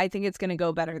 Like, I think it's going to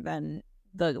go better than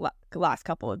the last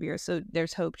couple of years. So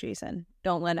there's hope, Jason.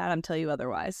 Don't let Adam tell you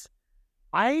otherwise.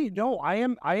 I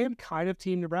am kind of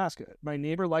team Nebraska. My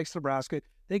neighbor likes Nebraska.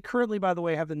 They currently, by the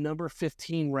way, have the number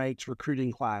 15 ranked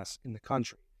recruiting class in the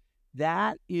country.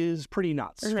 That is pretty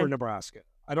nuts for Nebraska.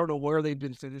 I don't know where they've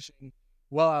been finishing,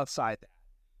 well outside that.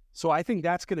 So I think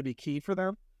that's going to be key for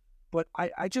them. But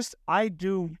I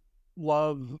do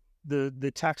love the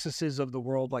Texases of the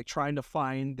world, like trying to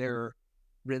find their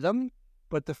rhythm.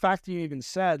 But the fact that you even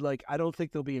said, like, I don't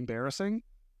think they'll be embarrassing,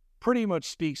 pretty much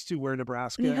speaks to where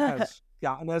Nebraska has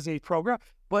gotten as a program.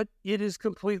 But it is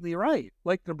completely right.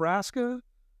 Like Nebraska,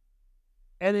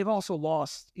 and they've also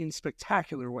lost in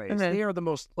spectacular ways. They are the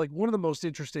most, like, one of the most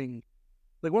interesting,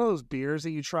 like one of those beers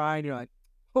that you try and you're like,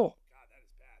 oh, God, that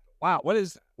is bad. Wow, what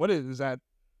is that?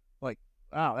 Like,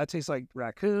 wow, that tastes like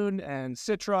raccoon and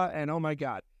Citra and oh my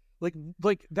God.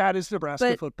 Like that is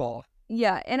Nebraska football.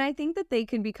 Yeah, and I think that they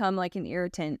can become like an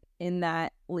irritant in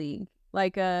that league.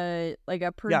 Like a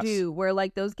Purdue, where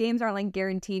like those games aren't like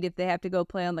guaranteed if they have to go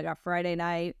play on like a Friday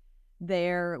night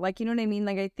there. Like, you know what I mean?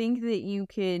 Like, I think that you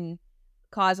can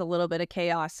cause a little bit of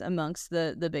chaos amongst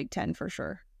the Big Ten for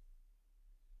sure.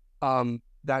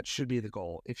 That should be the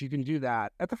goal. If you can do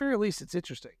that, at the very least, it's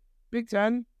interesting. Big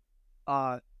Ten,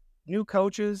 new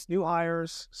coaches, new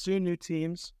hires, soon new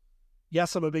teams.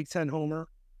 Yes, I'm a Big Ten homer.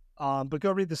 But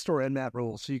go read the story on Matt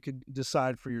Rule so you can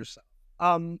decide for yourself.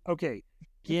 Okay,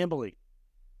 gambling.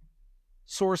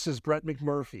 Sources, Brett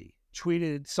McMurphy,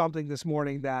 tweeted something this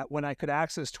morning that when I could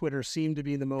access Twitter seemed to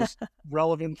be the most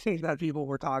relevant thing that people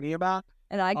were talking about.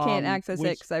 And I can't access it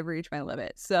because I've reached my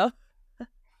limit. So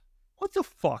what the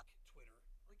fuck, Twitter?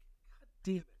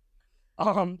 Like,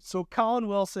 God damn it. So Colin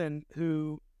Wilson,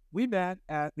 who we met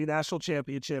at the national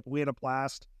championship, we had a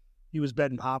blast. He was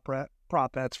betting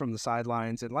prop bets from the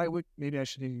sidelines, and like maybe I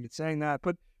shouldn't even be saying that,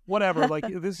 but whatever. Like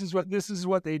this is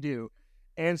what they do.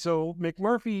 And so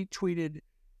McMurphy tweeted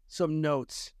some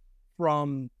notes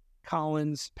from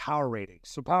Colin's power ratings.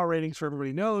 So power ratings, for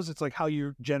everybody knows, it's like how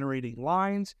you're generating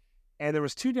lines. And there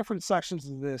was two different sections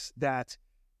of this that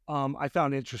I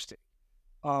found interesting.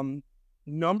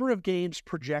 Number of games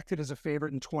projected as a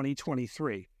favorite in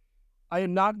 2023. I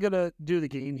am not going to do the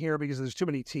game here because there's too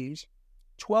many teams.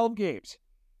 12 games.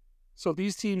 So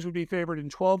these teams would be favored in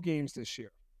 12 games this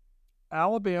year.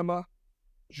 Alabama,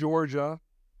 Georgia,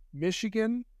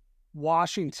 Michigan,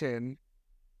 Washington,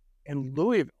 and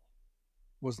Louisville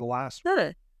was the last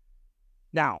one.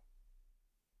 Now,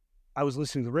 I was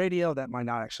listening to the radio. That might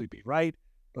not actually be right,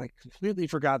 but I completely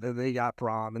forgot that they got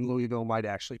Braum and Louisville might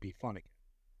actually be fun again.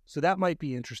 So that might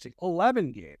be interesting.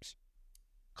 11 games.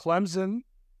 Clemson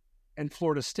and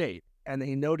Florida State. And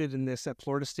they noted in this that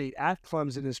Florida State at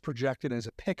Clemson is projected as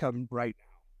a pick-em right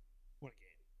now. What a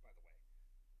game, by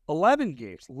the way. 11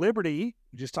 games. Liberty,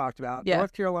 we just talked about. Yeah.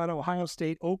 North Carolina, Ohio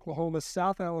State, Oklahoma,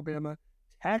 South Alabama,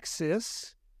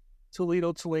 Texas,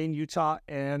 Toledo, Tulane, Utah,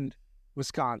 and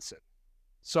Wisconsin.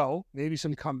 So maybe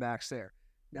some comebacks there.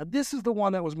 Now, this is the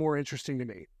one that was more interesting to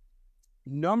me.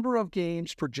 Number of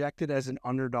games projected as an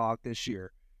underdog this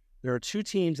year. There are two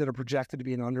teams that are projected to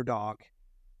be an underdog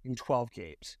in 12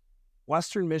 games.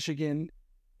 Western Michigan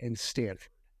and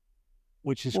Stanford,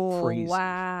 which is crazy.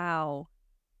 Wow.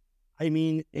 I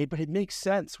mean, but it makes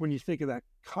sense when you think of that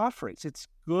conference. It's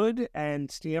good and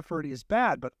Stanford is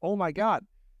bad, but oh my God,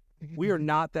 we are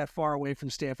not that far away from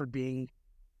Stanford being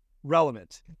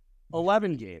relevant.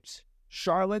 11 games.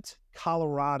 Charlotte,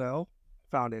 Colorado,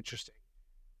 found interesting.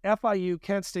 FIU,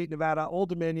 Kent State, Nevada, Old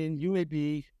Dominion,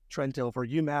 UAB, Trent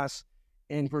Dilfer, UMass,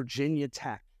 and Virginia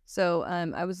Tech. So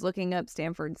I was looking up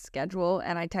Stanford's schedule,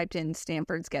 and I typed in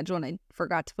Stanford's schedule, and I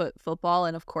forgot to put football.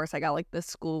 And, of course, I got, like, the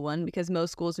school one, because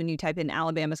most schools, when you type in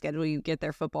Alabama schedule, you get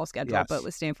their football schedule. Yes. But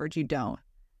with Stanford, you don't.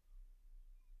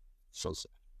 So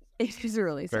sad. It is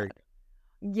really sad.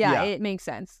 Yeah, it makes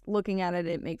sense. Looking at it,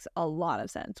 it makes a lot of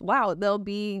sense. Wow, they'll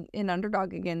be an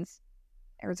underdog against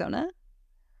Arizona?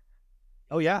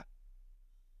 Oh, yeah.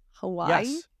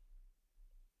 Hawaii?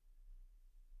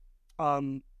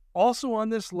 Yes. Also on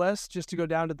this list, just to go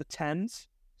down to the 10s,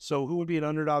 so who would be an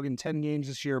underdog in 10 games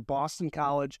this year? Boston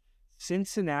College,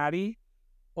 Cincinnati,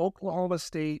 Oklahoma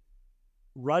State,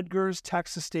 Rutgers,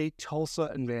 Texas State,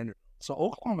 Tulsa, and Vanderbilt. So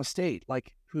Oklahoma State,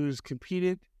 like, who's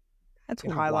competed That's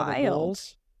in high-level wild.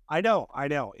 bowls. I know.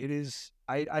 It is.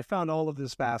 I found all of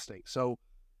this fascinating. So,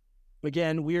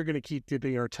 again, we are going to keep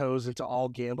dipping our toes into all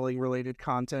gambling-related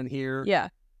content here. Yeah.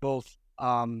 Both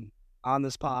on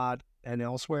this pod and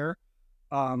elsewhere.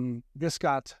 This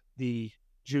got the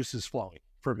juices flowing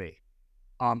for me.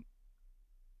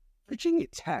 Virginia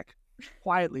Tech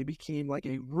quietly became like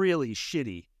a really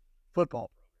shitty football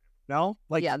program. No?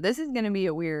 Like, yeah, this is going to be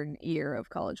a weird year of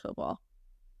college football.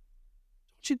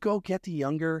 don't you go get the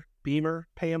younger Beamer,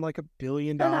 pay him like $1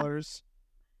 billion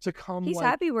to come? He's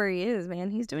happy where he is,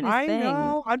 man. He's doing his I thing.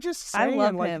 know. I'm just saying, I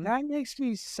love like, him. that makes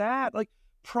me sad. Like,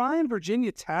 prime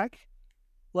Virginia Tech,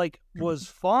 like, was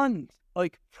fun.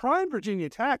 Like, prime Virginia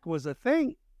Tech was a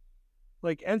thing.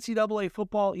 Like, NCAA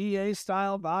football, EA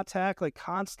style, VOTech, like,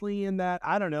 constantly in that,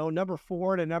 I don't know, number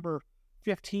 4 to number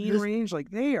 15 range.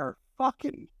 Like, they are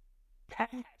fucking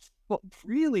bad. Well,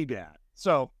 really bad.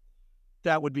 So,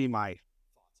 that would be my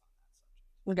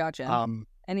We gotcha. thoughts.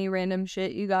 Any random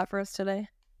shit you got for us today?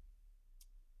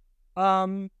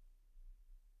 Car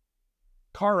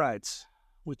rides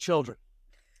with children.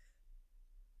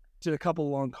 Did a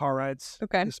couple long car rides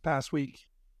this past week.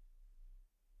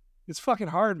 It's fucking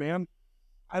hard, man.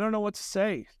 I don't know what to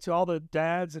say to all the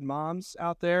dads and moms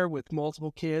out there with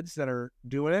multiple kids that are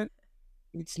doing it.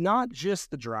 It's not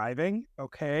just the driving,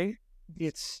 okay?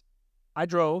 I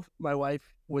drove. My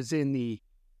wife was in the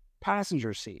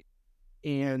passenger seat,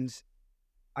 and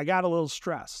I got a little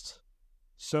stressed.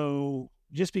 So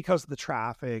just because of the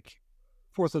traffic,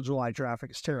 4th of July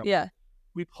traffic is terrible. Yeah.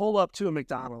 We pull up to a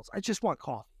McDonald's. I just want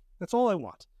coffee. That's all I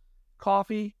want.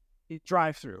 Coffee,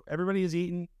 drive through. Everybody is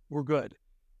eating. We're good.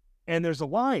 And there's a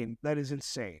line that is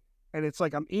insane. And it's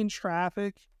like I'm in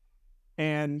traffic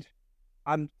and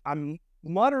I'm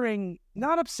muttering,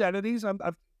 not obscenities. I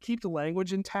keep the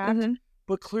language intact,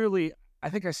 but clearly I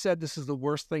think I said this is the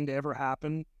worst thing to ever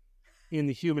happen in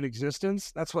the human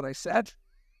existence. That's what I said.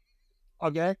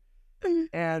 Okay.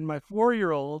 And my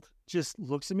 4-year-old just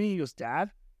looks at me. He goes, "Dad?"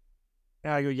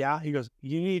 And I go, "Yeah." He goes,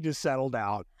 "You need to settle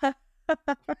down."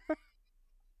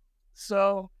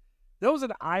 So that was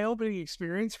an eye-opening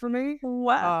experience for me.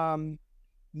 Wow.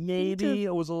 Maybe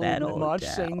it was a little bit much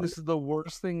saying this is the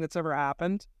worst thing that's ever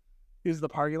happened is the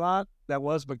parking lot that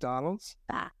was McDonald's.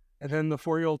 And then the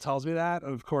 4-year-old tells me that.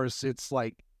 Of course, it's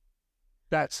like,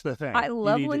 that's the thing. I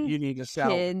love when you need to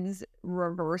settle. Kids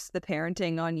reverse the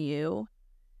parenting on you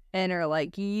and are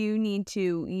like, you need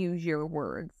to use your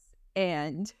words.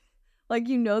 And like,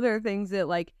 there are things that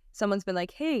like someone's been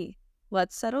like, hey,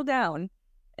 let's settle down.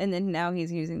 And then now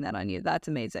he's using that on you. That's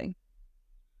amazing.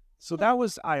 So that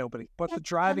was eye-opening. But the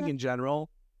driving in general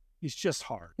is just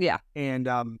hard. Yeah. And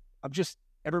I'm just,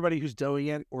 everybody who's doing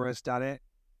it or has done it,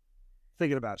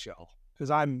 thinking about y'all.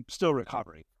 Because I'm still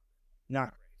recovering. Not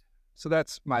great. So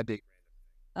that's my big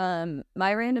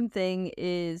My random thing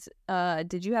is,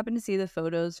 did you happen to see the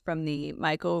photos from the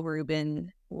Michael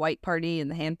Rubin white party in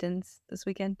the Hamptons this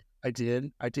weekend? I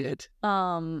did.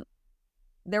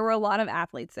 There were a lot of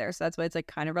athletes there, so that's why it's like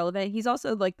kind of relevant. He's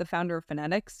also like the founder of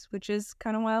Phonetics, which is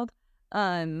kind of wild.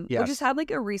 Which has had like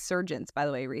a resurgence, by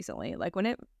the way, recently. Like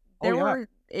when there were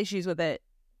issues with it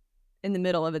in the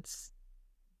middle of its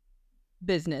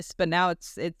business, but now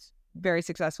it's very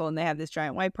successful, and they have this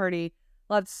giant white party,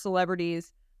 lots of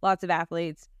celebrities, lots of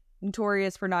athletes,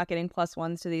 notorious for not getting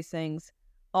 +1s to these things.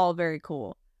 All very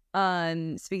cool.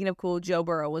 Speaking of cool, Joe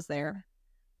Burrow was there.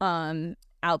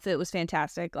 Outfit was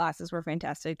fantastic. Glasses were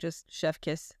fantastic. Just chef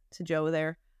kiss to Joe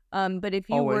there. But if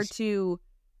you were to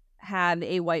have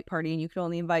a white party and you could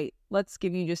only invite, let's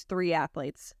give you just 3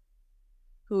 athletes,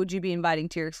 who would you be inviting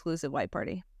to your exclusive white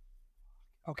party?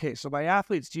 Okay, so by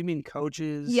athletes, do you mean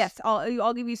coaches? Yes,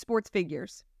 I'll give you sports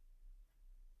figures.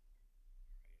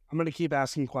 I'm going to keep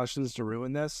asking questions to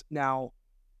ruin this. Now,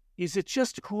 is it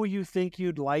just who you think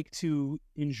you'd like to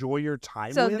enjoy your time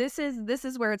with? So this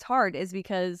is where it's hard, is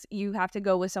because you have to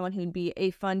go with someone who'd be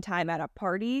a fun time at a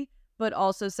party, but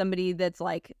also somebody that's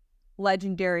like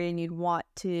legendary and you'd want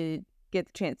to get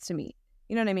the chance to meet.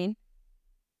 You know what I mean?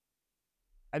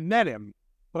 I met him,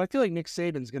 but I feel like Nick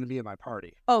Saban's going to be at my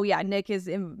party. Oh yeah, Nick he's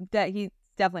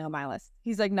definitely on my list.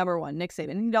 He's like number 1, Nick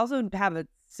Saban. He'd also have a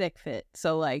sick fit.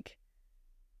 So like,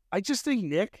 I just think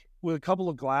Nick with a couple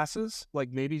of glasses, like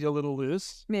maybe a little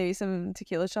loose. Maybe some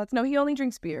tequila shots. No, he only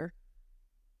drinks beer.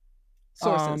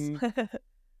 Sources.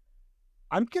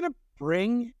 I'm going to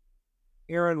bring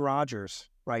Aaron Rodgers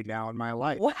right now in my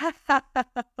life. Wow.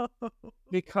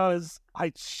 Because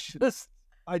I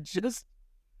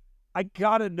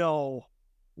got to know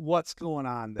what's going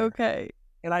on there. Okay.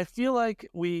 And I feel like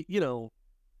we,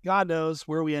 God knows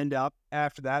where we end up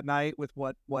after that night with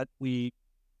what we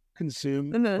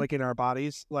consume Mhm. like in our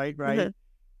bodies, like right. Mhm.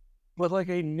 But like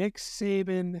a Nick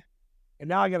Saban, and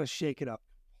now I got to shake it up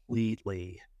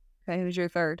completely. Okay, who's your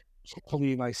third? Can't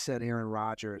believe I said Aaron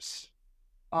Rodgers.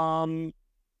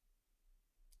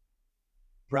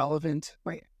 Relevant.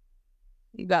 Wait,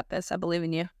 You got this. I believe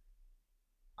in you.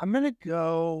 I'm gonna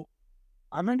go.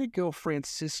 I'm gonna go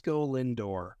Francisco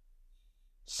Lindor.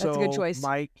 That's a good So choice.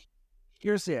 Mike,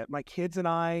 here's it. My kids and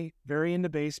I very into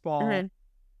baseball. Mhm.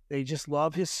 They just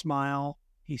love his smile.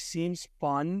 He seems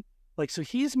fun. Like, so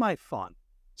he's my fun.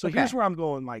 So Okay. here's where I'm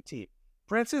going with my team.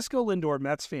 Francisco Lindor,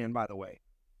 Mets fan, by the way.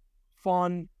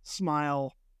 Fun,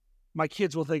 smile. My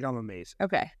kids will think I'm amazing.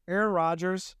 Okay. Aaron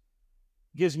Rodgers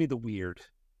gives me the weird.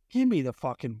 Give me the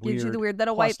fucking weird. Gives you the weird that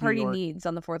a plus white New party York. needs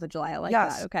on the 4th of July. I like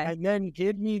Yes, that. Okay. and then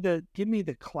give me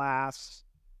the class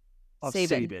of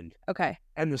Saban Okay.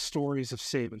 and the stories of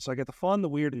Saban. So I get the fun, the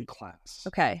weird, and class.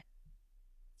 Okay.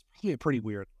 It's probably pretty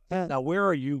weird. Now, where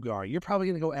are you going? You're probably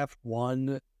going to go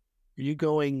F1. Are you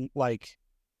going like,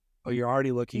 oh, you're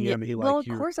already looking at me like well, of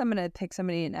you're... course I'm gonna pick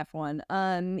somebody in F1.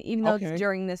 Even though it's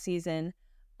during the season.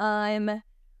 I would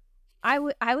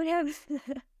have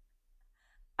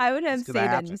I would have It's gonna Saban.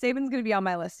 happen. Saban's gonna be on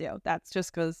my list too. That's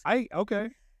just because Okay.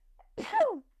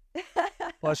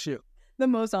 Bless you. the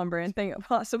most on brand thing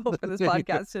possible for this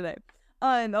podcast today.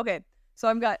 Okay. So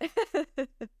I've got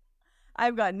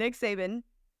Nick Saban.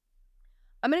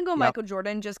 I'm gonna go Michael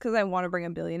Jordan just because I want to bring a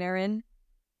billionaire in.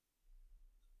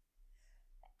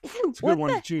 It's a good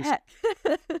one to choose.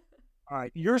 All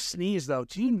right, your sneeze though.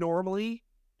 Do you normally?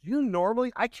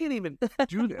 I can't even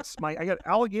do this. I got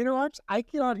alligator arms. I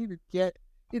cannot even get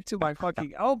into my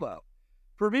fucking elbow.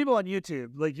 For people on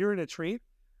YouTube, like you're in a tree,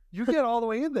 you get all the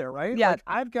way in there, right? Yeah. Like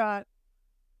I've got.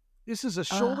 This is a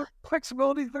shoulder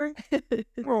flexibility thing.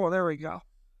 Oh, there we go.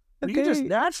 Okay. You just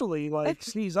naturally like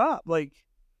sneeze up, like.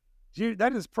 Dude,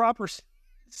 that is proper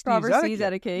sneeze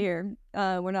etiquette here.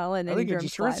 We're not letting any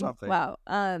germs slide. Something. Wow.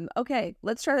 Okay,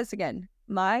 let's try this again.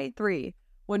 My 3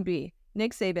 would be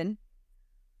Nick Saban,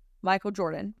 Michael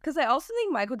Jordan, because I also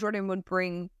think Michael Jordan would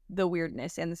bring the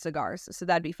weirdness and the cigars, so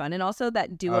that'd be fun. And also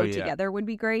that duo together would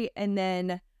be great. And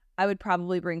then I would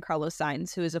probably bring Carlos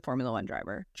Sainz, who is a Formula 1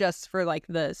 driver, just for like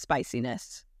the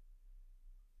spiciness.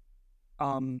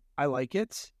 I like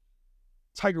it.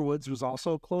 Tiger Woods was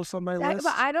also close on my list.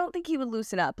 But I don't think he would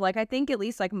loosen up. Like, I think at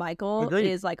least like Michael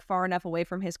is like far enough away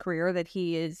from his career that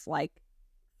he is like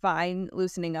fine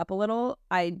loosening up a little.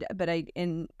 I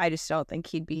just don't think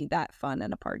he'd be that fun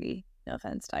at a party. No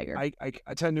offense, Tiger. I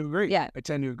tend to agree. Yeah. I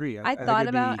tend to agree. I thought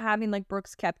about having like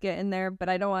Brooks Koepka in there, but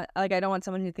I don't want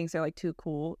someone who thinks they're like too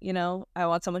cool, you know? I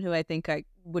want someone who I think I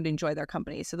would enjoy their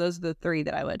company. So those are the 3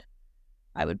 that I would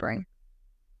bring.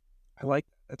 I like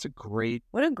that. That's a great...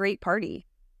 What a great party.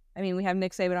 I mean, we have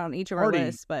Nick Saban on each of our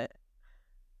lists, but...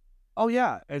 Oh,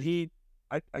 yeah. And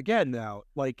again now,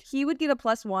 like... He would get a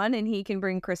 +1 and he can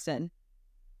bring Kristen,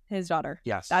 his daughter.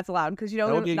 Yes. That's allowed because,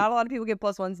 not a lot of people get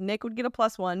 +1s. Nick would get a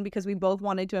 +1 because we both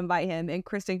wanted to invite him, and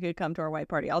Kristen could come to our white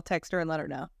party. I'll text her and let her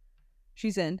know.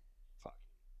 She's in. Fuck.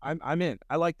 I'm in.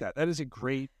 I like that. That is a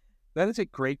great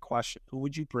question. Who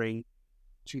would you bring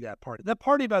to that party? That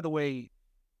party, by the way,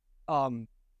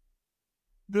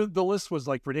 the list was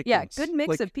like ridiculous. Yeah, good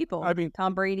mix of people. I mean,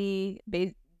 Tom Brady,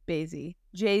 Jay-Z,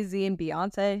 and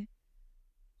Beyonce.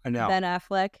 I know. Ben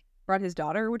Affleck brought his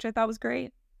daughter, which I thought was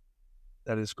great.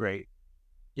 That is great.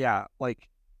 Yeah, like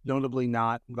notably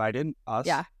not invited us.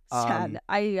 Yeah, sad.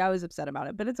 I was upset about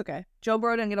it, but it's okay. Joe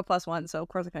Burrow didn't get a +1, so of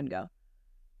course I couldn't go.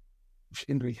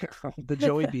 The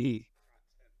Joey B.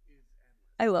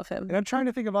 I love him. And I'm trying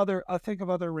to think of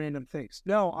other random things.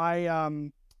 No,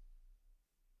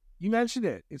 you mentioned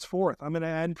it. It's 4th. I'm going to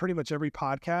end pretty much every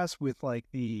podcast with like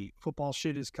the football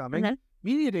shit is coming. Mm-hmm.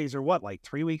 Media days are what, like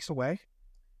 3 weeks away?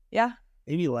 Yeah.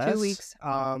 Maybe less. 2 weeks.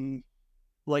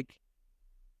 Like,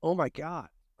 oh my God.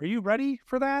 Are you ready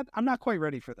for that? I'm not quite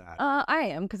ready for that. I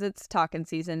am, because it's talking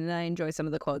season and I enjoy some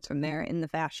of the quotes from there in the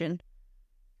fashion.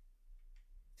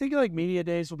 Think like media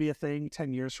days will be a thing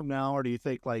 10 years from now, or do you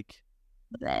think like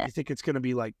you think it's going to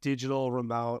be like digital,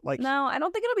 remote? Like, no, I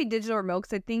don't think it'll be digital remote,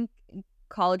 because I think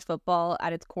college football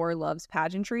at its core loves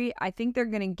pageantry. I think they're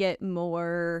going to get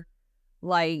more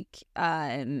like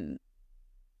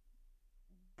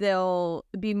they'll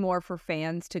be more for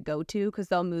fans to go to, because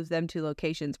they'll move them to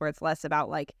locations where it's less about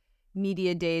like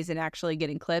media days and actually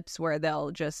getting clips, where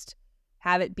they'll just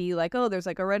have it be like, oh, there's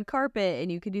like a red carpet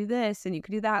and you could do this and you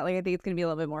could do that. Like, I think it's going to be a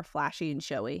little bit more flashy and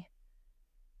showy.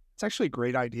 It's actually a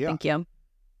great idea. Thank you.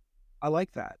 I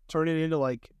like that. Turn it into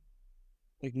like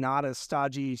not a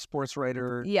stodgy sports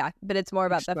writer. Yeah, but it's more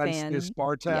about the fan.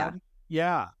 Bar tab.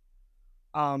 Yeah.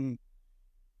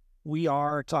 we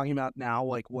are talking about now,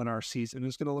 like what our season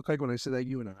is going to look like when I say that,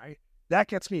 you and I, that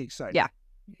gets me excited. Yeah.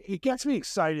 It gets me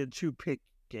excited to pick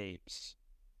games.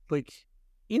 Like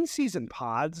in-season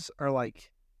pods are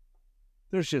like,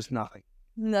 there's just nothing.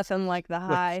 Nothing like the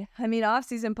high. I mean,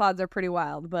 off-season pods are pretty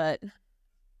wild, but...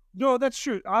 No, that's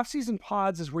true. Off-season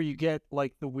pods is where you get,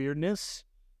 like, the weirdness.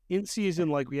 In-season,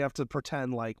 like, we have to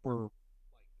pretend like we're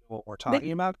what we're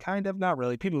talking about, kind of. Not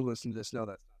really. People who listen to this know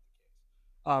that's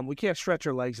not the case. We can't stretch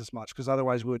our legs as much, because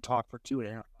otherwise we would talk for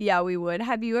 2.5. Yeah, we would.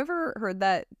 Have you ever heard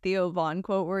that Theo Von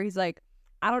quote where he's like,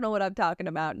 I don't know what I'm talking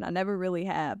about, and I never really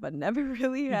have. I never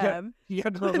really have. Yeah,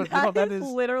 that is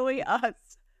literally us.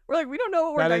 We're like, we don't know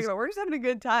what we're talking about. We're just having a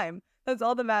good time. That's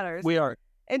all that matters. We are.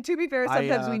 And to be fair,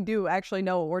 sometimes we do actually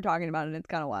know what we're talking about, and it's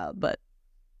kind of wild, but...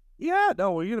 Yeah,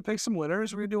 no, we're going to pick some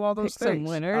winners. We're going to do all those things. Some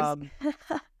winners.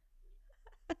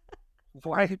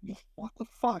 Why? What the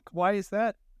fuck? Why is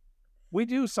that? We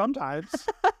do sometimes.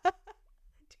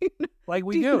 Do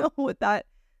you know what that...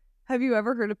 Have you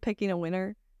ever heard of picking a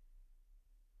winner?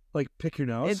 Like pick your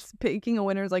nose? It's picking a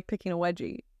winner is like picking a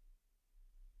wedgie.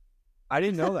 I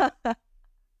didn't know that.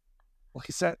 Like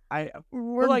I said,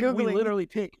 we literally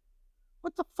pick.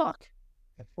 What the fuck?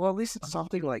 Well, at least it's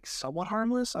something like somewhat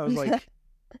harmless. I was like,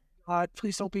 God,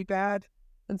 please don't be bad.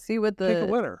 Let's see what the pick a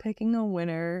winner. Picking a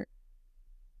winner.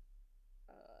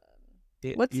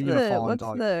 What's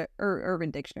the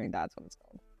Urban Dictionary? That's what it's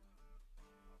called.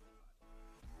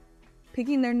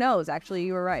 Picking their nose. Actually,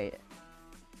 you were right.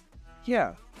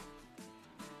 Yeah.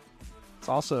 It's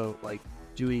also like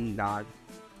doing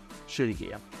non-shitty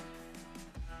game.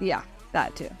 Yeah,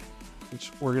 that too.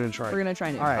 Which we're gonna try. We're gonna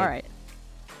try new. All right.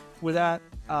 With that,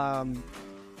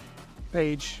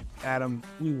 Paige, Adam,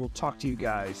 we will talk to you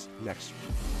guys next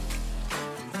week.